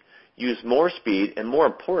 So just use more speed, and more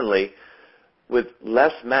importantly, with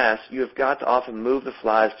less mass, you have got to often move the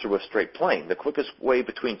flies through a straight plane. The quickest way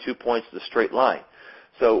between 2 points is a straight line.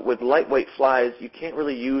 So with lightweight flies, you can't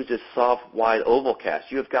really use this soft, wide oval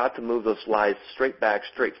cast. You have got to move those flies straight back,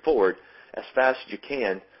 straight forward as fast as you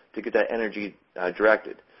can to get that energy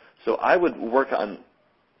directed. So I would work on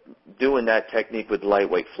doing that technique with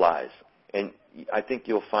lightweight flies, and I think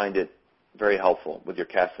you'll find it very helpful with your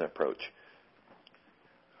casting approach.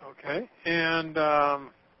 Okay, and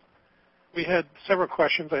we had several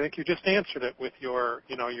questions. I think you just answered it with your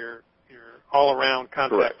all-around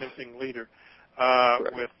contact nymphing leader.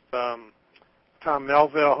 With Tom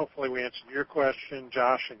Melville, hopefully we answered your question.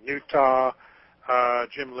 Josh in Utah,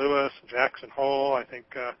 Jim Lewis, Jackson Hole. I think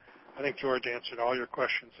George answered all your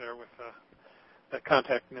questions there with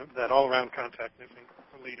that all-around contact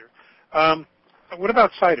nymphing leader. What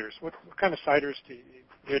about ciders? What kind of ciders do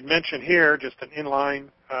you had mentioned here? Just an inline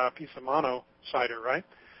piece of mono cider, right?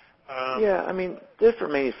 Yeah, I mean,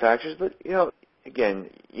 different manufacturers, but again,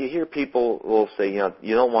 you hear people will say,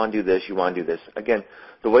 you don't want to do this, you want to do this. Again,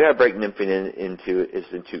 the way I break nymphing into is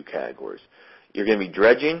in two categories. You're going to be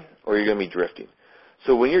dredging or you're going to be drifting.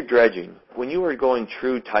 So when you're dredging, when you are going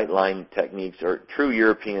true tight line techniques or true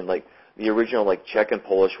European, like the original like Czech and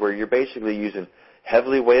Polish, where you're basically using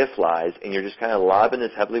heavily weighted flies and you're just kind of lobbing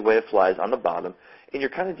this heavily weighted flies on the bottom and you're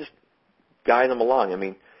kind of just guiding them along. I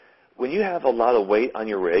mean, when you have a lot of weight on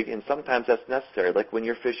your rig, and sometimes that's necessary, like when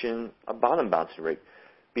you're fishing a bottom bouncing rig,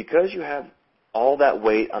 because you have all that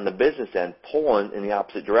weight on the business end pulling in the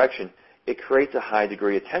opposite direction, it creates a high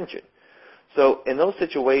degree of tension. So in those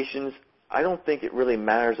situations, I don't think it really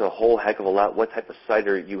matters a whole heck of a lot what type of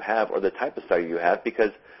cider you have or the type of cider you have,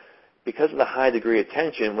 because of the high degree of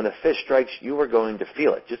tension, when a fish strikes, you are going to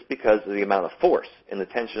feel it just because of the amount of force and the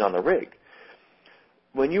tension on the rig.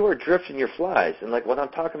 When you are drifting your flies, and like what I'm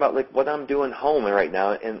talking about, like what I'm doing home right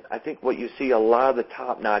now, and I think what you see a lot of the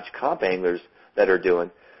top-notch comp anglers that are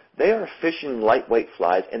doing, they are fishing lightweight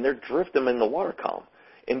flies, and they're drifting them in the water column.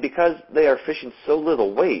 And because they are fishing so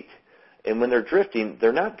little weight, and when they're drifting,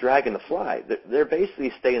 they're not dragging the fly. They're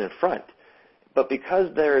basically staying in front. But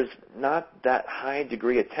because there's not that high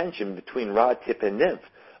degree of tension between rod tip and nymph,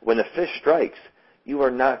 when a fish strikes, you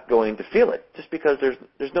are not going to feel it, just because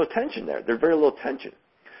there's no tension there. There's very little tension.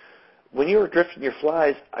 When you are drifting your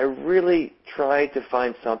flies, I really try to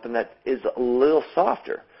find something that is a little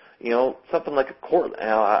softer. Something like a Cortland.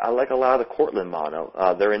 I like a lot of the Cortland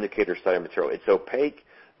mono, their indicator cider material. It's opaque,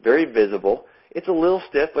 very visible. It's a little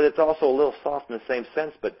stiff, but it's also a little soft in the same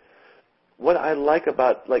sense. But what I like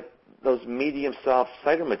about like those medium soft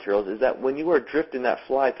cider materials is that when you are drifting that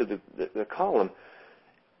fly through the column,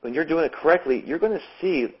 when you're doing it correctly, you're going to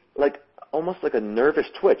see like almost like a nervous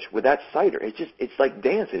twitch with that cider. It's like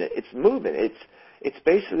dancing. It's moving. It's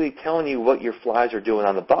basically telling you what your flies are doing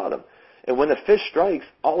on the bottom. And when the fish strikes,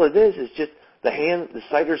 all it is just the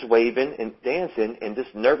cider's waving and dancing and this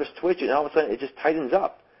nervous twitch, and all of a sudden it just tightens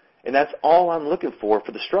up. And that's all I'm looking for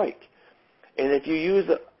the strike. And if you use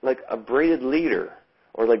like a braided leader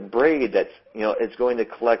or like braid that's, it's going to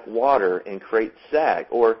collect water and create sag,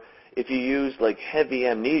 or if you use like heavy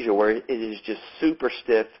amnesia where it is just super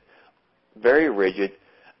stiff, very rigid,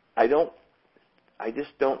 I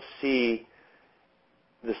just don't see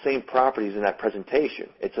the same properties in that presentation.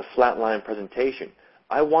 It's a flat line presentation.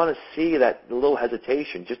 I want to see that little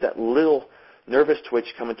hesitation, just that little nervous twitch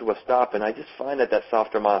coming to a stop, and I just find that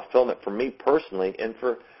softer monofilament for me personally and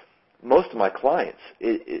for most of my clients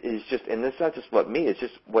is just, and it's not just what me, it's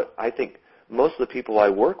just what I think most of the people I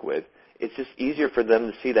work with, it's just easier for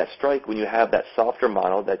them to see that strike when you have that softer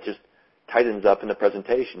mono that just tightens up in the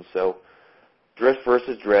presentation. So drift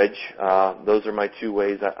versus dredge, those are my two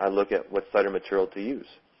ways I look at what cider material to use.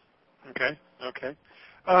 Okay.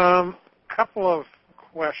 Couple of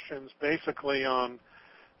questions basically on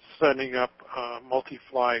setting up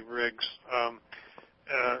multi-fly rigs.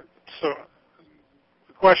 So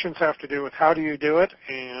the questions have to do with how do you do it,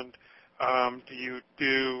 and do you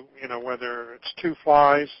do, whether it's two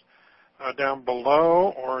flies down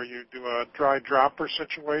below or you do a dry dropper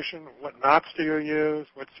situation. What knots do you use?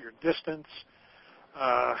 What's your distance?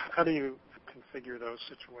 How do you configure those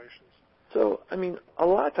situations? So, a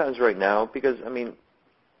lot of times right now, because,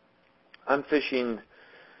 I'm fishing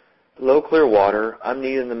low clear water. I'm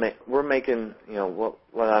needing we're making,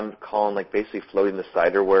 what I'm calling like basically floating the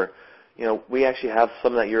cider, where we actually have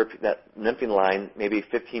some of that nymphing line, maybe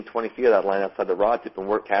 15, 20 feet of that line outside the rod tip, and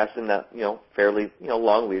we're casting that, fairly,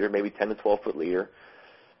 long leader, maybe 10 to 12 foot leader.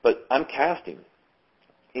 But I'm casting,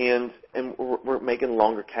 and we're making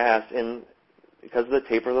longer casts, and because of the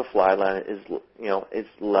taper of the fly line is, it's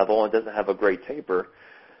level and doesn't have a great taper,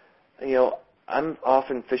 I'm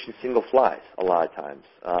often fishing single flies a lot of times,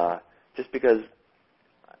 just because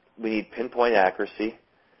we need pinpoint accuracy,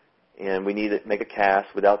 and we need to make a cast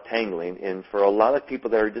without tangling. And for a lot of people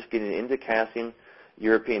that are just getting into casting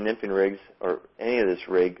European nymphing rigs or any of this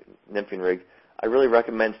nymphing rig, I really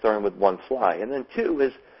recommend starting with one fly. And then two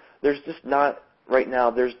is right now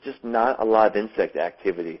there's just not a lot of insect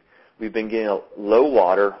activity. We've been getting low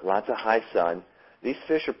water, lots of high sun. These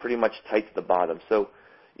fish are pretty much tight to the bottom. So,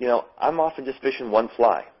 I'm often just fishing one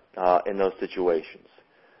fly in those situations.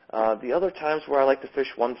 The other times where I like to fish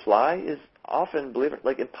one fly is often, believe it,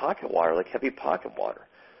 like in pocket water, like heavy pocket water.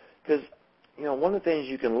 Because, one of the things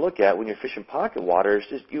you can look at when you're fishing pocket water is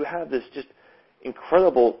just you have this just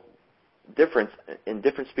incredible difference in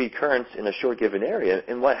different speed currents in a short given area.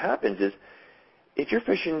 And what happens is if you're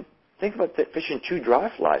fishing, think about fishing two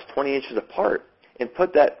dry flies 20 inches apart and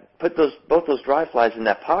put both those dry flies in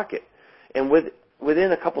that pocket. And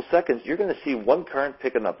within a couple seconds, you're going to see one current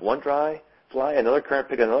picking up one dry fly, another current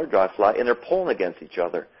picking another dry fly, and they're pulling against each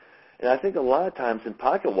other. And I think a lot of times in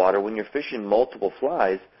pocket water, when you're fishing multiple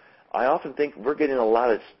flies, I often think we're getting a lot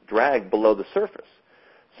of drag below the surface.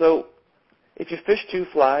 So if you fish two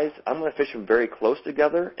flies, I'm going to fish them very close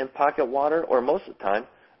together in pocket water, or most of the time,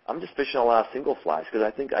 I'm just fishing a lot of single flies because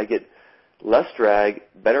I think I get less drag,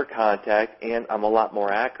 better contact, and I'm a lot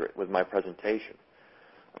more accurate with my presentation.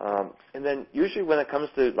 And then usually when it comes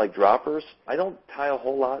to like droppers, I don't tie a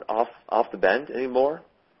whole lot off the bend anymore.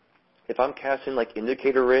 If I'm casting like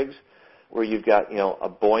indicator rigs where you've got, a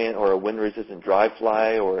buoyant or a wind-resistant dry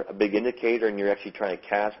fly or a big indicator and you're actually trying to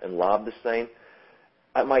cast and lob this thing,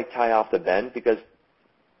 I might tie off the bend because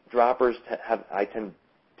droppers I tend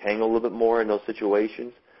to tangle a little bit more in those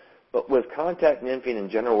situations. But with contact nymphing in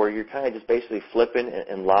general, where you're kind of just basically flipping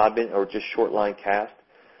and lobbing or just short line cast,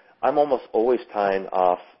 I'm almost always tying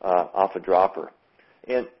off a dropper.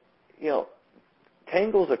 And,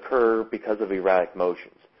 tangles occur because of erratic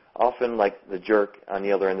motions, often like the jerk on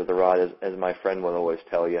the other end of the rod, as my friend would always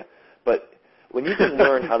tell you. But when you can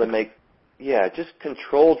learn how to make, just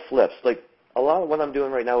controlled flips, like a lot of what I'm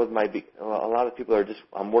doing right now with a lot of people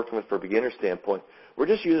I'm working with for a beginner standpoint, we're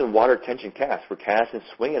just using water tension casts. We're casting,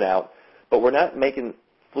 swinging out, but we're not making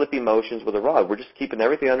flippy motions with the rod. We're just keeping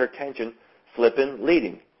everything under tension, flipping,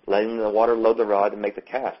 leading, letting the water load the rod and make the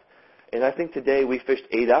cast. And I think today we fished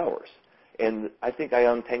 8 hours. And I think I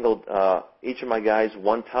untangled each of my guys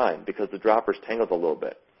one time because the droppers tangled a little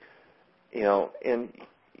bit. And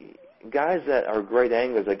guys that are great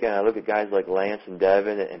anglers, again, I look at guys like Lance and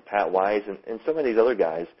Devin and Pat Wise and some of these other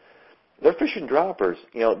guys, they're fishing droppers.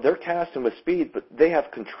 They're casting with speed, but they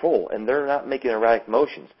have control, and they're not making erratic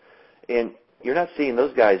motions. And you're not seeing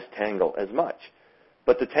those guys tangle as much.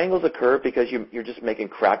 But the tangles occur because you're just making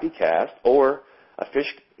crappy casts, or a fish,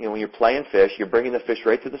 when you're playing fish, you're bringing the fish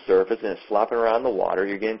right to the surface, and it's flopping around the water.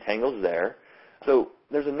 You're getting tangles there. So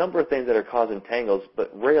there's a number of things that are causing tangles,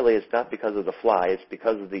 but rarely it's not because of the fly. It's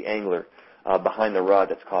because of the angler behind the rod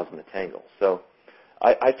that's causing the tangle. So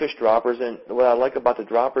I fish droppers, and what I like about the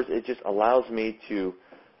droppers, it just allows me to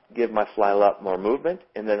give my fly a lot more movement,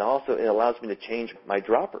 and then also it allows me to change my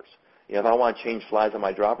droppers. If I want to change flies on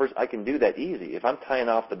my droppers, I can do that easy. If I'm tying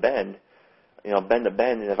off the bend, bend to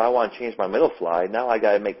bend, and if I want to change my middle fly, now I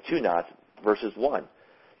got to make 2 knots versus 1.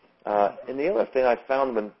 And the other thing I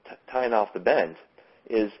found when tying off the bend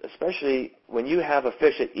is, especially when you have a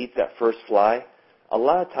fish that eats that first fly, a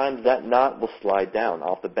lot of times that knot will slide down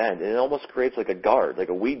off the bend, and it almost creates like a guard, like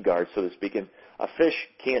a weed guard, so to speak, and a fish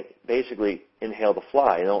can't basically inhale the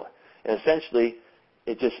fly, and essentially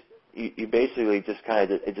it just, you basically just kind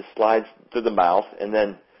of, it just slides through the mouth, and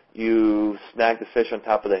then you snag the fish on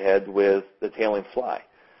top of the head with the tailing fly.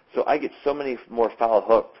 So I get so many more foul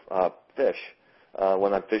hook fish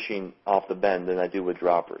when I'm fishing off the bend than I do with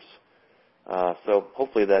droppers. So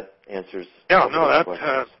hopefully that answers. Yeah, no,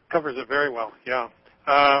 that covers it very well. Yeah.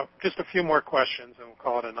 Just a few more questions, and we'll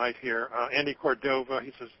call it a night here. Andy Cordova,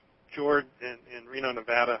 he says, George in Reno,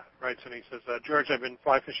 Nevada, writes, and he says, George, I've been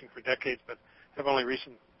fly fishing for decades, but have only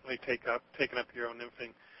recently taken up Euro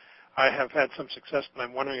nymphing. I have had some success, but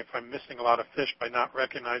I'm wondering if I'm missing a lot of fish by not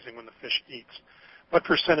recognizing when the fish eats. What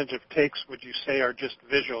percentage of takes would you say are just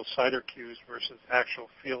visual sighter cues versus actual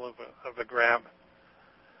feel of a grab?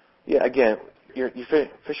 Yeah, again, you're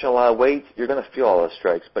fishing a lot of weights, you're going to feel all those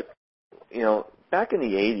strikes. But, back in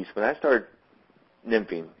the 80s, when I started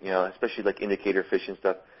nymphing, especially like indicator fish and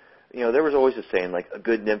stuff, there was always a saying, like, a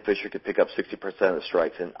good nymph fisher could pick up 60% of the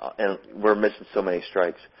strikes, and we're missing so many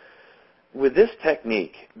strikes. With this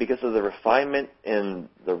technique, because of the refinement in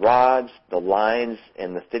the rods, the lines,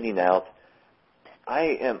 and the thinning out,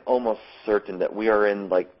 I am almost certain that we are in,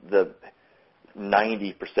 like, the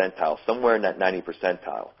 90 percentile, somewhere in that 90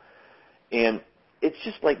 percentile. And it's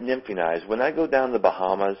just like nymphing eyes. When I go down to the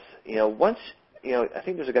Bahamas, I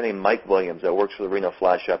think there's a guy named Mike Williams that works for the Reno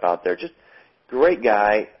Fly Shop out there. Just great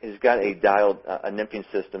guy. He's got a nymphing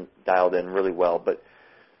system dialed in really well. But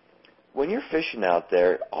when you're fishing out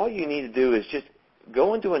there, all you need to do is just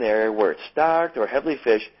go into an area where it's stocked or heavily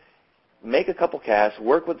fished, make a couple casts,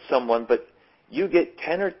 work with someone, but you get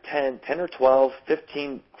 10 or 12,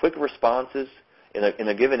 15 quick responses in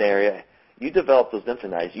a given area. You develop those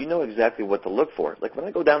nymphing eyes. You know exactly what to look for. Like when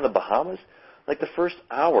I go down to the Bahamas, like the first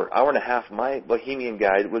hour and a half, my Bohemian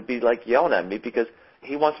guide would be like yelling at me because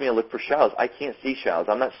he wants me to look for shallows. I can't see shallows.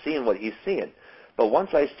 I'm not seeing what he's seeing. But once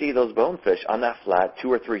I see those bonefish on that flat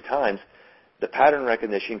 2 or 3 times, the pattern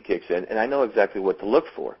recognition kicks in, and I know exactly what to look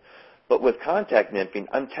for. But with contact nymphing,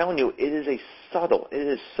 I'm telling you, it is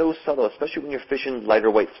so subtle, especially when you're fishing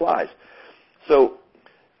lighter weight flies. So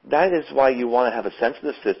that is why you want to have a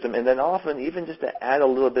sensitive system, and then often even just to add a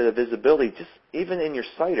little bit of visibility, just even in your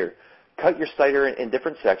sighter, cut your sighter in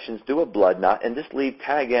different sections, do a blood knot, and just leave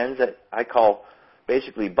tag ends that I call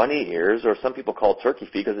basically bunny ears, or some people call turkey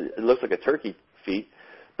feet because it looks like a turkey feet.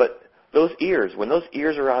 But those ears, when those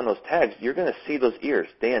ears are on those tags, you're going to see those ears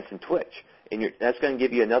dance and twitch. And that's going to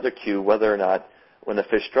give you another cue whether or not when the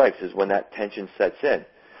fish strikes is when that tension sets in.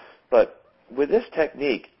 But with this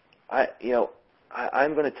technique,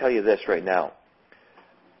 I'm going to tell you this right now.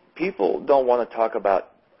 People don't want to talk about,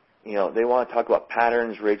 they want to talk about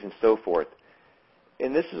patterns, rigs, and so forth.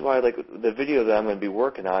 And this is why, like, the video that I'm going to be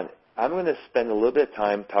working on, I'm going to spend a little bit of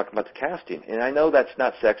time talking about the casting. And I know that's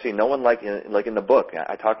not sexy. No one like in the book,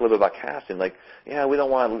 I talk a little bit about casting. Like, we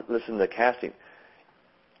don't want to listen to casting.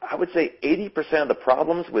 I would say 80% of the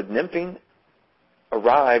problems with nymphing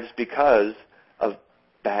arrives because of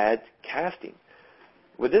bad casting.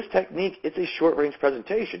 With this technique, it's a short-range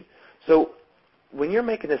presentation. So when you're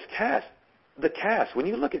making this cast, when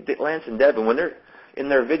you look at Lance and Devin, when they're in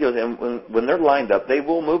their videos and when they're lined up, they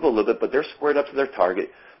will move a little bit, but they're squared up to their target.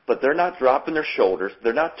 But they're not dropping their shoulders.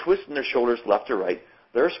 They're not twisting their shoulders left or right.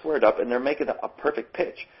 They're squared up, and they're making a perfect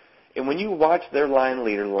pitch. And when you watch their line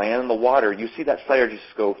leader land in the water, you see that sighter just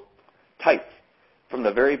go tight from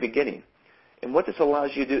the very beginning. And what this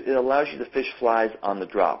allows you to do, it allows you to fish flies on the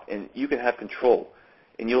drop, and you can have control.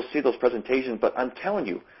 And you'll see those presentations. But I'm telling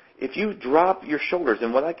you, if you drop your shoulders,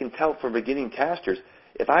 and what I can tell from beginning casters,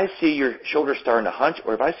 if I see your shoulders starting to hunch,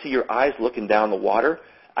 or if I see your eyes looking down the water,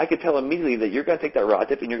 I can tell immediately that you're going to take that rod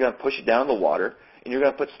tip and you're going to push it down the water, and you're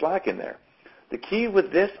going to put slack in there. The key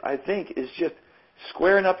with this, I think, is just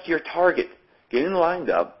squaring up to your target, getting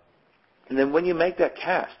lined up, and then when you make that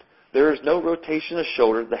cast, there is no rotation of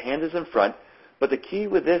shoulder. The hand is in front. But the key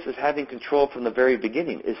with this is having control from the very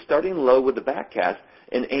beginning, is starting low with the back cast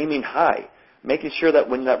and aiming high, making sure that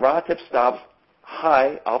when that rod tip stops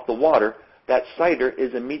high off the water, that sighter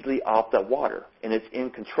is immediately off that water, and it's in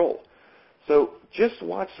control. So just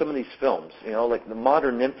watch some of these films, like The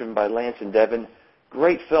Modern Nymphing by Lance and Devin.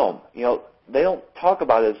 Great film. They don't talk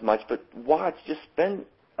about it as much, but watch, just spend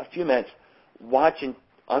a few minutes watching,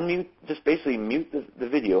 unmute, just basically mute the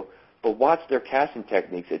video, but watch their casting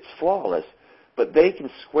techniques. It's flawless, but they can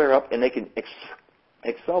square up and they can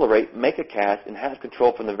accelerate, make a cast, and have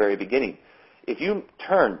control from the very beginning. If you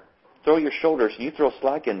turn, throw your shoulders, you throw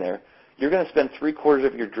slack in there, you're going to spend 3/4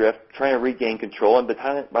 of your drift trying to regain control, and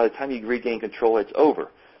by the time you regain control, it's over.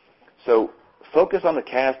 So focus on the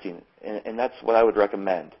casting, and that's what I would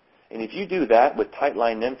recommend. And if you do that with tight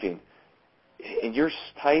line nymphing, and you're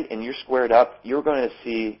tight and you're squared up, you're going to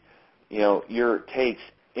see, your takes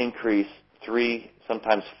increase 3,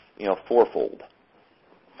 sometimes, 4-fold.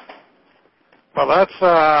 Well, that's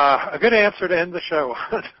a good answer to end the show.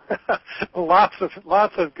 Lots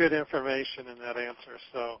of good information in that answer.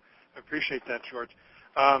 So I appreciate that, George.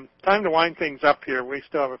 Time to wind things up here. We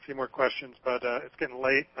still have a few more questions, but it's getting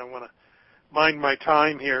late. I want to mind my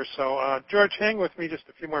time here. So, George, hang with me just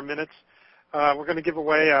a few more minutes. We're going to give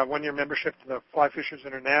away a 1-year membership to the Fly Fishers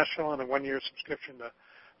International and a 1-year subscription to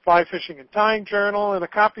Fly Fishing and Tying Journal and a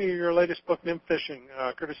copy of your latest book, Nymph Fishing,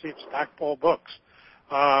 courtesy of Stackpole Books.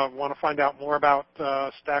 Want to find out more about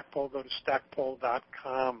Stackpole, go to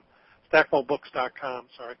stackpole.com, stackpolebooks.com,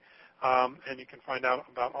 sorry. And you can find out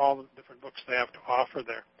about all the different books they have to offer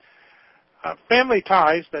there. Family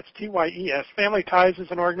Ties, that's T-Y-E-S. Family Ties is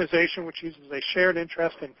an organization which uses a shared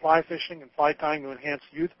interest in fly fishing and fly tying to enhance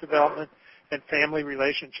youth development and family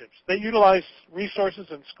relationships. They utilize resources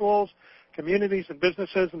in schools, communities, and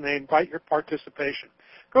businesses, and they invite your participation.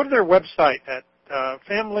 Go to their website at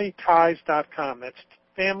familyties.com. That's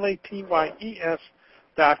family,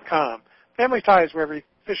 T-Y-E-S.com. Family Ties, where every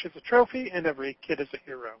fish is a trophy and every kid is a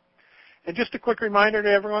hero. And just a quick reminder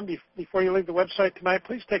to everyone, before you leave the website tonight,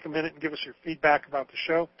 please take a minute and give us your feedback about the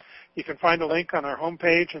show. You can find a link on our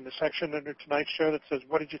homepage in the section under tonight's show that says,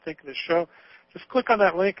 what did you think of this show? Just click on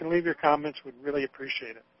that link and leave your comments. We'd really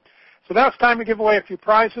appreciate it. So now it's time to give away a few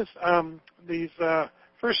prizes. These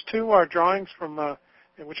first two are drawings from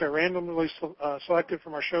which I randomly selected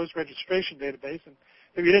from our show's registration database. And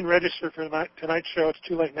if you didn't register for tonight's show, it's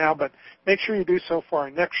too late now, but make sure you do so for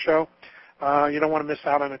our next show. You don't want to miss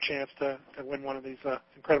out on a chance to win one of these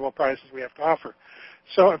incredible prizes we have to offer.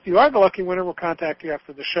 So if you are the lucky winner, we'll contact you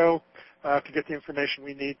after the show to get the information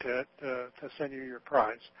we need to send you your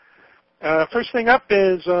prize. First thing up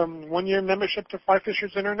is 1-year membership to Fly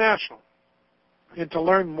Fishers International. And to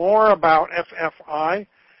learn more about FFI,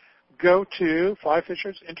 go to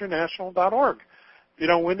flyfishersinternational.org. If you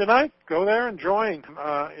don't win tonight, go there and join.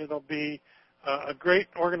 It'll be a great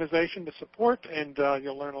organization to support, and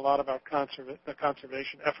you'll learn a lot about the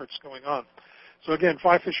conservation efforts going on. So again,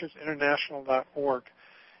 flyfishersinternational.org.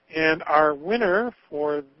 And our winner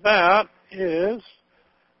for that is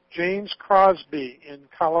James Crosby in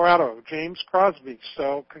Colorado. James Crosby.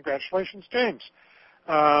 So congratulations, James.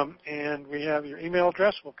 And we have your email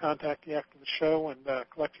address. We'll contact you after the show and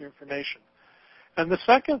collect your information. And the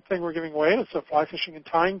second thing we're giving away is a Fly Fishing and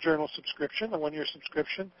Tying Journal subscription, a 1-year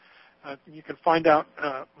subscription. You can find out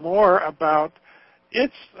more about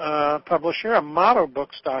its publisher,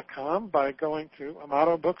 AmatoBooks.com, by going to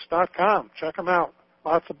AmatoBooks.com. Check them out.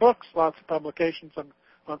 Lots of books, lots of publications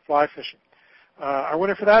on fly fishing. Our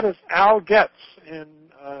winner for that is Al Getz in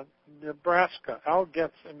Nebraska. Al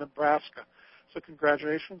Getz in Nebraska. So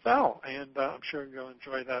congratulations, Al, and I'm sure you'll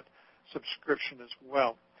enjoy that subscription as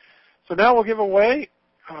well. So now we'll give away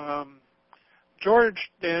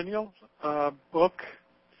George Daniels' book,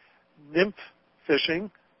 Nymph Fishing,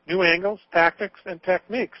 New Angles, Tactics, and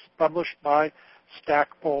Techniques, published by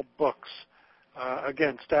Stackpole Books.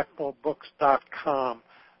 Again, stackpolebooks.com.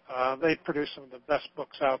 They produce some of the best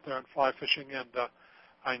books out there on fly fishing, and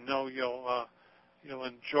I know you'll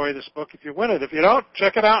enjoy this book if you win it. If you don't,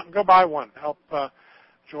 check it out and go buy one. Help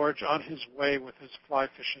George on his way with his fly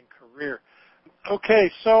fishing career.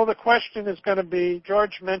 Okay, so the question is going to be,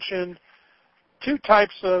 George mentioned 2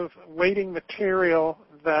 types of weighting material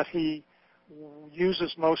that he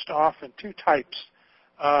uses most often, 2 types.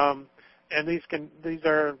 And these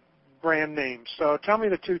are brand names. So tell me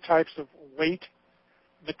the 2 types of weight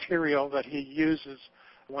material that he uses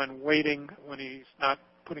when weighting, when he's not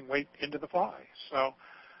putting weight into the fly. So,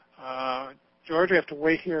 George, we have to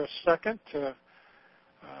wait here a second. We've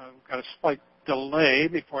got a slight delay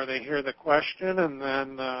before they hear the question, and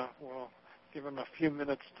then we'll give them a few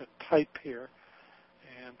minutes to type here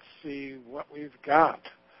and see what we've got.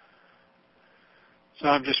 So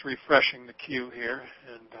I'm just refreshing the queue here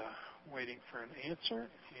and waiting for an answer,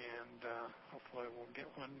 and hopefully we'll get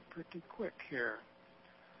one pretty quick here.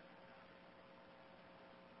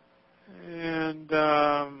 And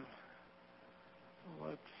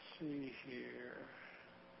let's see here.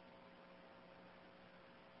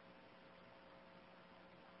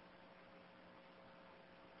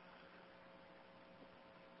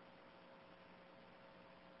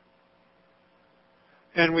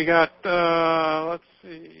 And we got, let's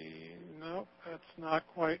see, nope, that's not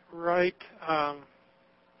quite right.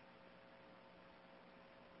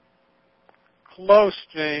 Close,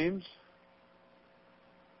 James.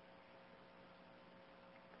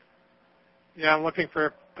 Yeah, I'm looking for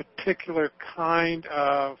a particular kind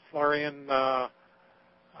of Florian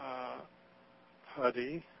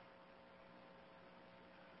putty.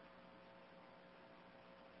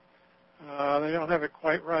 They don't have it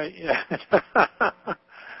quite right yet.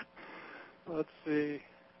 Let's see.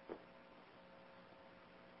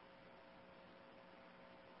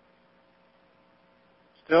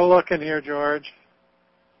 Still looking here, George.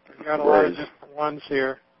 We've got a lot of different ones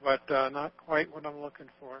here, but not quite what I'm looking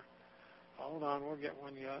for. Hold on, we'll get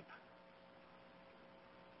one yet.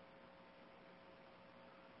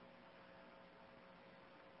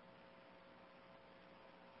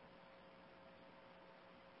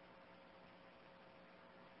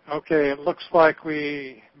 Okay, it looks like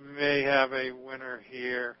we may have a winner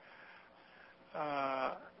here.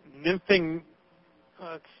 Nymphing,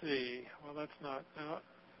 let's see. Well, that's not.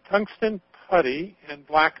 Tungsten Putty and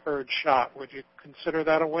Blackbird Shot. Would you consider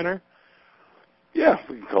that a winner? Yeah,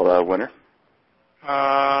 we can call that a winner.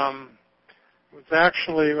 It was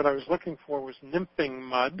actually what I was looking for was Nymphing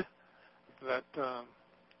Mud that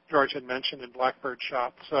George had mentioned in Blackbird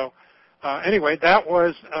Shot. So anyway, that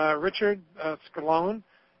was Richard Scalone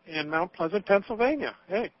in Mount Pleasant, Pennsylvania.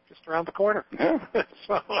 Hey, just around the corner. Yeah.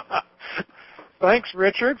 So thanks,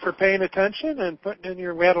 Richard, for paying attention and putting in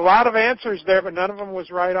your. We had a lot of answers there, but none of them was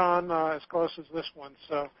right on as close as this one.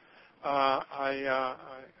 So I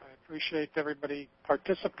appreciate everybody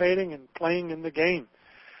participating and playing in the game.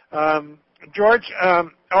 George,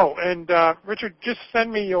 Richard, just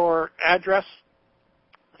send me your address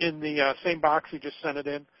in the same box you just sent it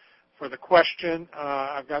in for the question.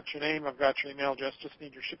 I've got your name, I've got your email address, just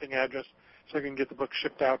need your shipping address so I can get the book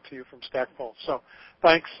shipped out to you from Stackpole. So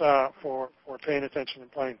thanks for paying attention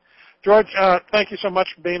and playing. George, thank you so much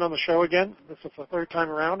for being on the show again. This is the third time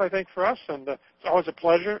around, I think, for us, and it's always a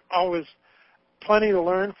pleasure, always plenty to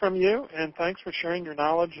learn from you, and thanks for sharing your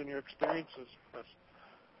knowledge and your experiences with us.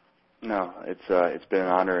 No, it's been an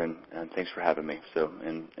honor, and thanks for having me. So,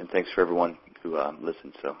 and thanks for everyone who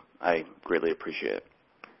listened. So, I greatly appreciate it.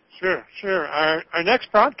 Sure. Our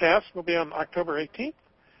next broadcast will be on October 18th,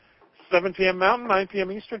 7 p.m. Mountain, 9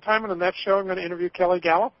 p.m. Eastern Time, and on that show I'm going to interview Kelly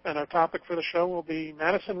Gallup, and our topic for the show will be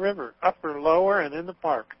Madison River, upper, lower, and in the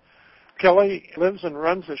park. Kelly lives and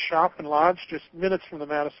runs a shop and lodge just minutes from the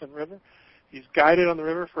Madison River. He's guided on the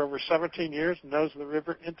river for over 17 years and knows the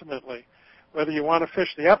river intimately. Whether you want to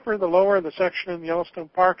fish the upper, the lower, the section in Yellowstone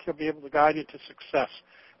Park, he'll be able to guide you to success.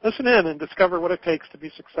 Listen in and discover what it takes to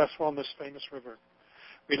be successful on this famous river.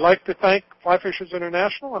 We'd like to thank Fly Fishers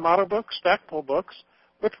International, Amato Books, Stackpole Books,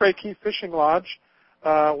 Whitbreak Key Fishing Lodge,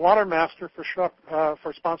 Watermaster for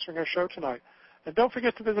sponsoring our show tonight. And don't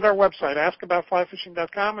forget to visit our website,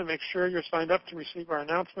 askaboutflyfishing.com, and make sure you're signed up to receive our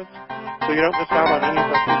announcements so you don't miss out on any of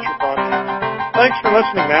our future broadcasts. Thanks for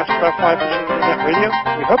listening to Ask About Fly Fishing Internet Radio.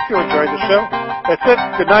 We hope you enjoyed the show. That's it.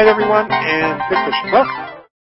 Good night, everyone, and good fishing. Well,